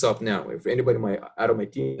I mess up now, if anybody out of my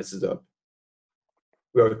team messes up,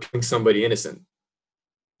 we are killing somebody innocent.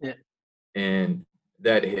 Yeah. And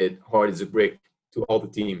that hit hard as a brick to all the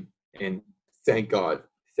team. And thank God,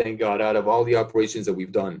 out of all the operations that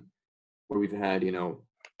we've done, where we've had,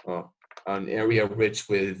 an area rich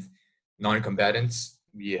with non-combatants,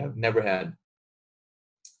 we have never had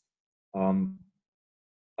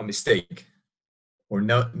a mistake, or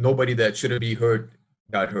nobody that shouldn't be hurt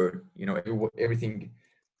got hurt. Everything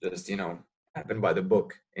just, happened by the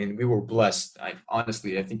book, and we were blessed. I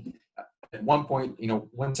think at one point,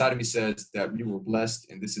 one side of me says that we were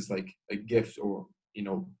blessed, and this is like a gift, or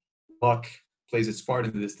luck plays its part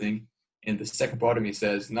into this thing. And the second part of me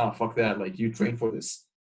says, no, fuck that. Like, you trained for this.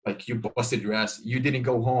 Like, you busted your ass. You didn't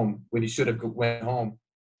go home when you should have went home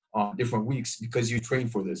on different weeks because you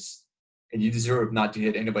trained for this, and you deserve not to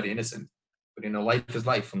hit anybody innocent. But life is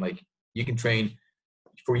life, and like, you can train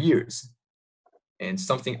for years, and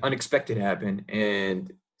something unexpected happened,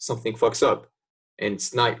 and something fucks up, and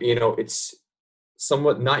it's not, it's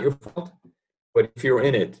somewhat not your fault. But if you're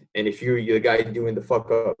in it, and if you're the guy doing the fuck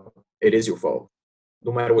up, it is your fault.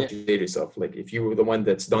 No matter what you say to yourself, like if you were the one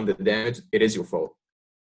that's done the damage, it is your fault,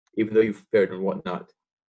 even though you've prepared and whatnot.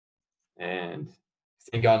 And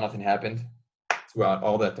thank God nothing happened throughout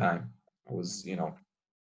all that time. I was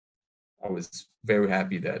very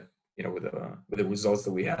happy that, with the results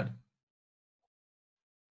that we had.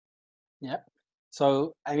 Yeah.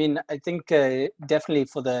 So, I mean, I think definitely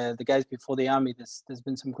for the guys before the army, there's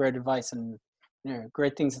been some great advice and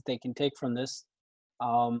great things that they can take from this.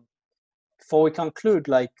 Before we conclude,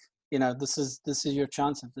 like, this is your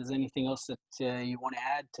chance. If there's anything else that you want to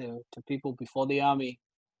add to people before the army,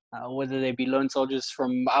 whether they be lone soldiers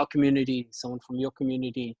from our community, someone from your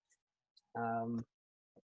community,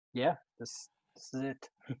 this is it.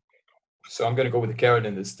 So I'm gonna go with the carrot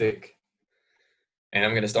and the stick, and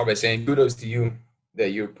I'm gonna start by saying kudos to you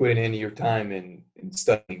that you're putting in your time and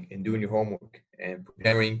studying and doing your homework and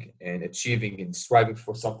preparing and achieving and striving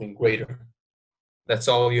for something greater. That's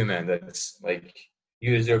all you, man. That's like,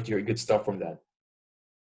 you deserve to hear good stuff from that.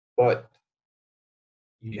 But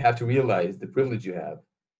you have to realize the privilege you have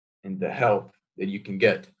and the help that you can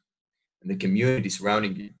get and the community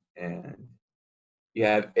surrounding you. And you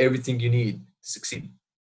have everything you need to succeed.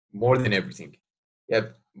 More than everything. You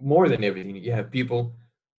have more than everything. You have people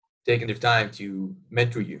taking their time to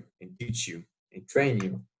mentor you and teach you and train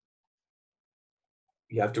you.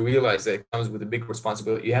 You have to realize that it comes with a big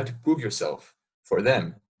responsibility. You have to prove yourself for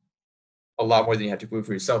them a lot more than you have to prove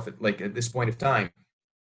for yourself. Like, at this point of time,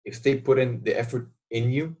 if they put in the effort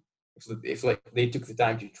in you, if like they took the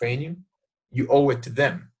time to train you, you owe it to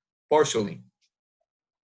them partially.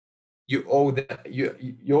 You owe that,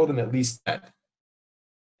 you owe them at least that.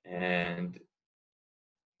 And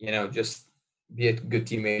just be a good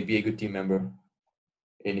teammate, be a good team member.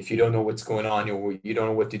 And if you don't know what's going on or you don't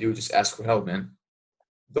know what to do, just ask for help, man.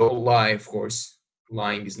 Don't lie, of course.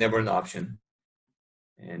 Lying is never an option.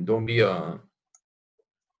 And don't be a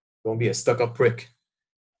stuck-up prick.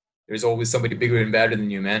 There's always somebody bigger and badder than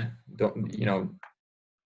you, man. Don't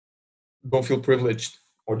feel privileged,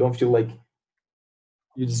 or don't feel like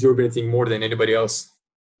you deserve anything more than anybody else.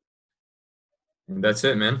 And that's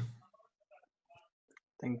it, man.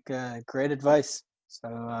 I think great advice.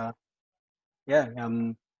 So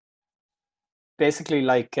basically,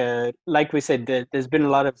 like we said, there's been a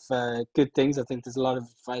lot of good things. I think there's a lot of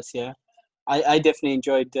advice here. I definitely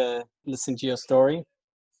enjoyed listening to your story,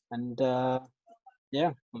 and I'll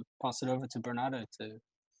pass it over to Bernardo to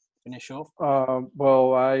finish off.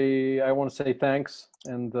 Well, I want to say thanks,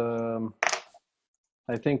 and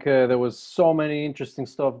I think there was so many interesting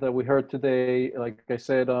stuff that we heard today. Like I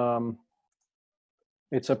said,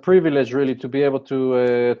 it's a privilege really to be able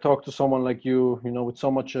to talk to someone like you, with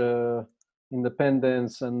so much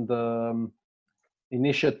independence and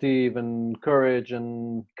initiative and courage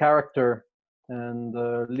and character and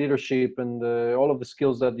leadership and all of the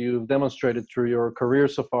skills that you've demonstrated through your career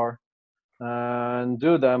so far. And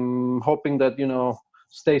dude, I'm hoping that,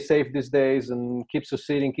 stay safe these days and keep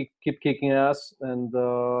succeeding, keep kicking ass. And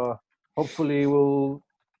hopefully we'll,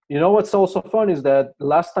 what's also fun is that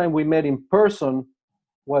last time we met in person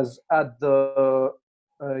was at the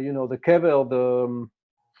the Kevel,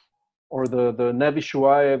 or the Nevi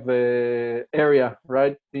Shuayev area,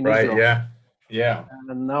 right, in Right. Israel. Yeah. Yeah.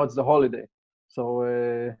 And now it's the holiday, so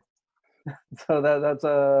so that's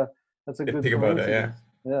a good Think about that. Yeah. coincidence.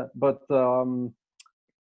 Yeah, but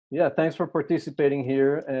yeah, thanks for participating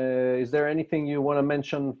here. Is there anything you want to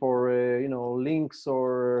mention for links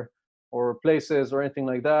or places or anything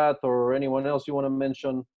like that, or anyone else you want to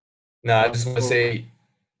mention? No, I just want to say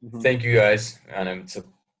Mhm. thank you guys, and it's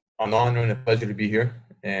an honor and a pleasure to be here.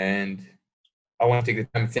 And I want to take the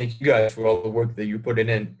time to thank you guys for all the work that you put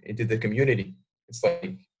into the community. It's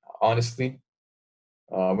like, honestly,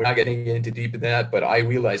 we're not getting into deep in that, but I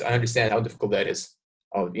understand how difficult that is.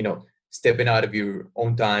 Stepping out of your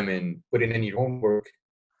own time and putting in your own work.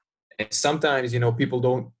 And sometimes, people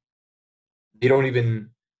they don't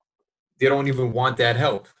even want that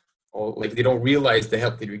help, or like they don't realize the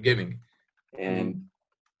help that you're giving. And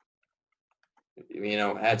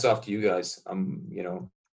hats off to you guys.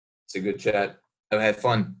 It's a good chat. I've had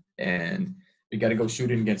fun, and we got to go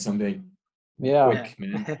shooting again someday. Yeah. Quick,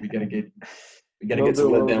 man. We gotta get Will some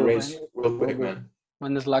do, will letdown do. race real quick, do. man.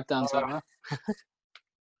 When this lockdown's over.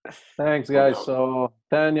 Thanks, guys. So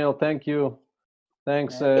Daniel, thank you.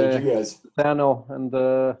 Thanks, Thank you guys. Daniel, and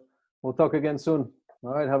we'll talk again soon.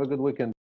 All right, have a good weekend.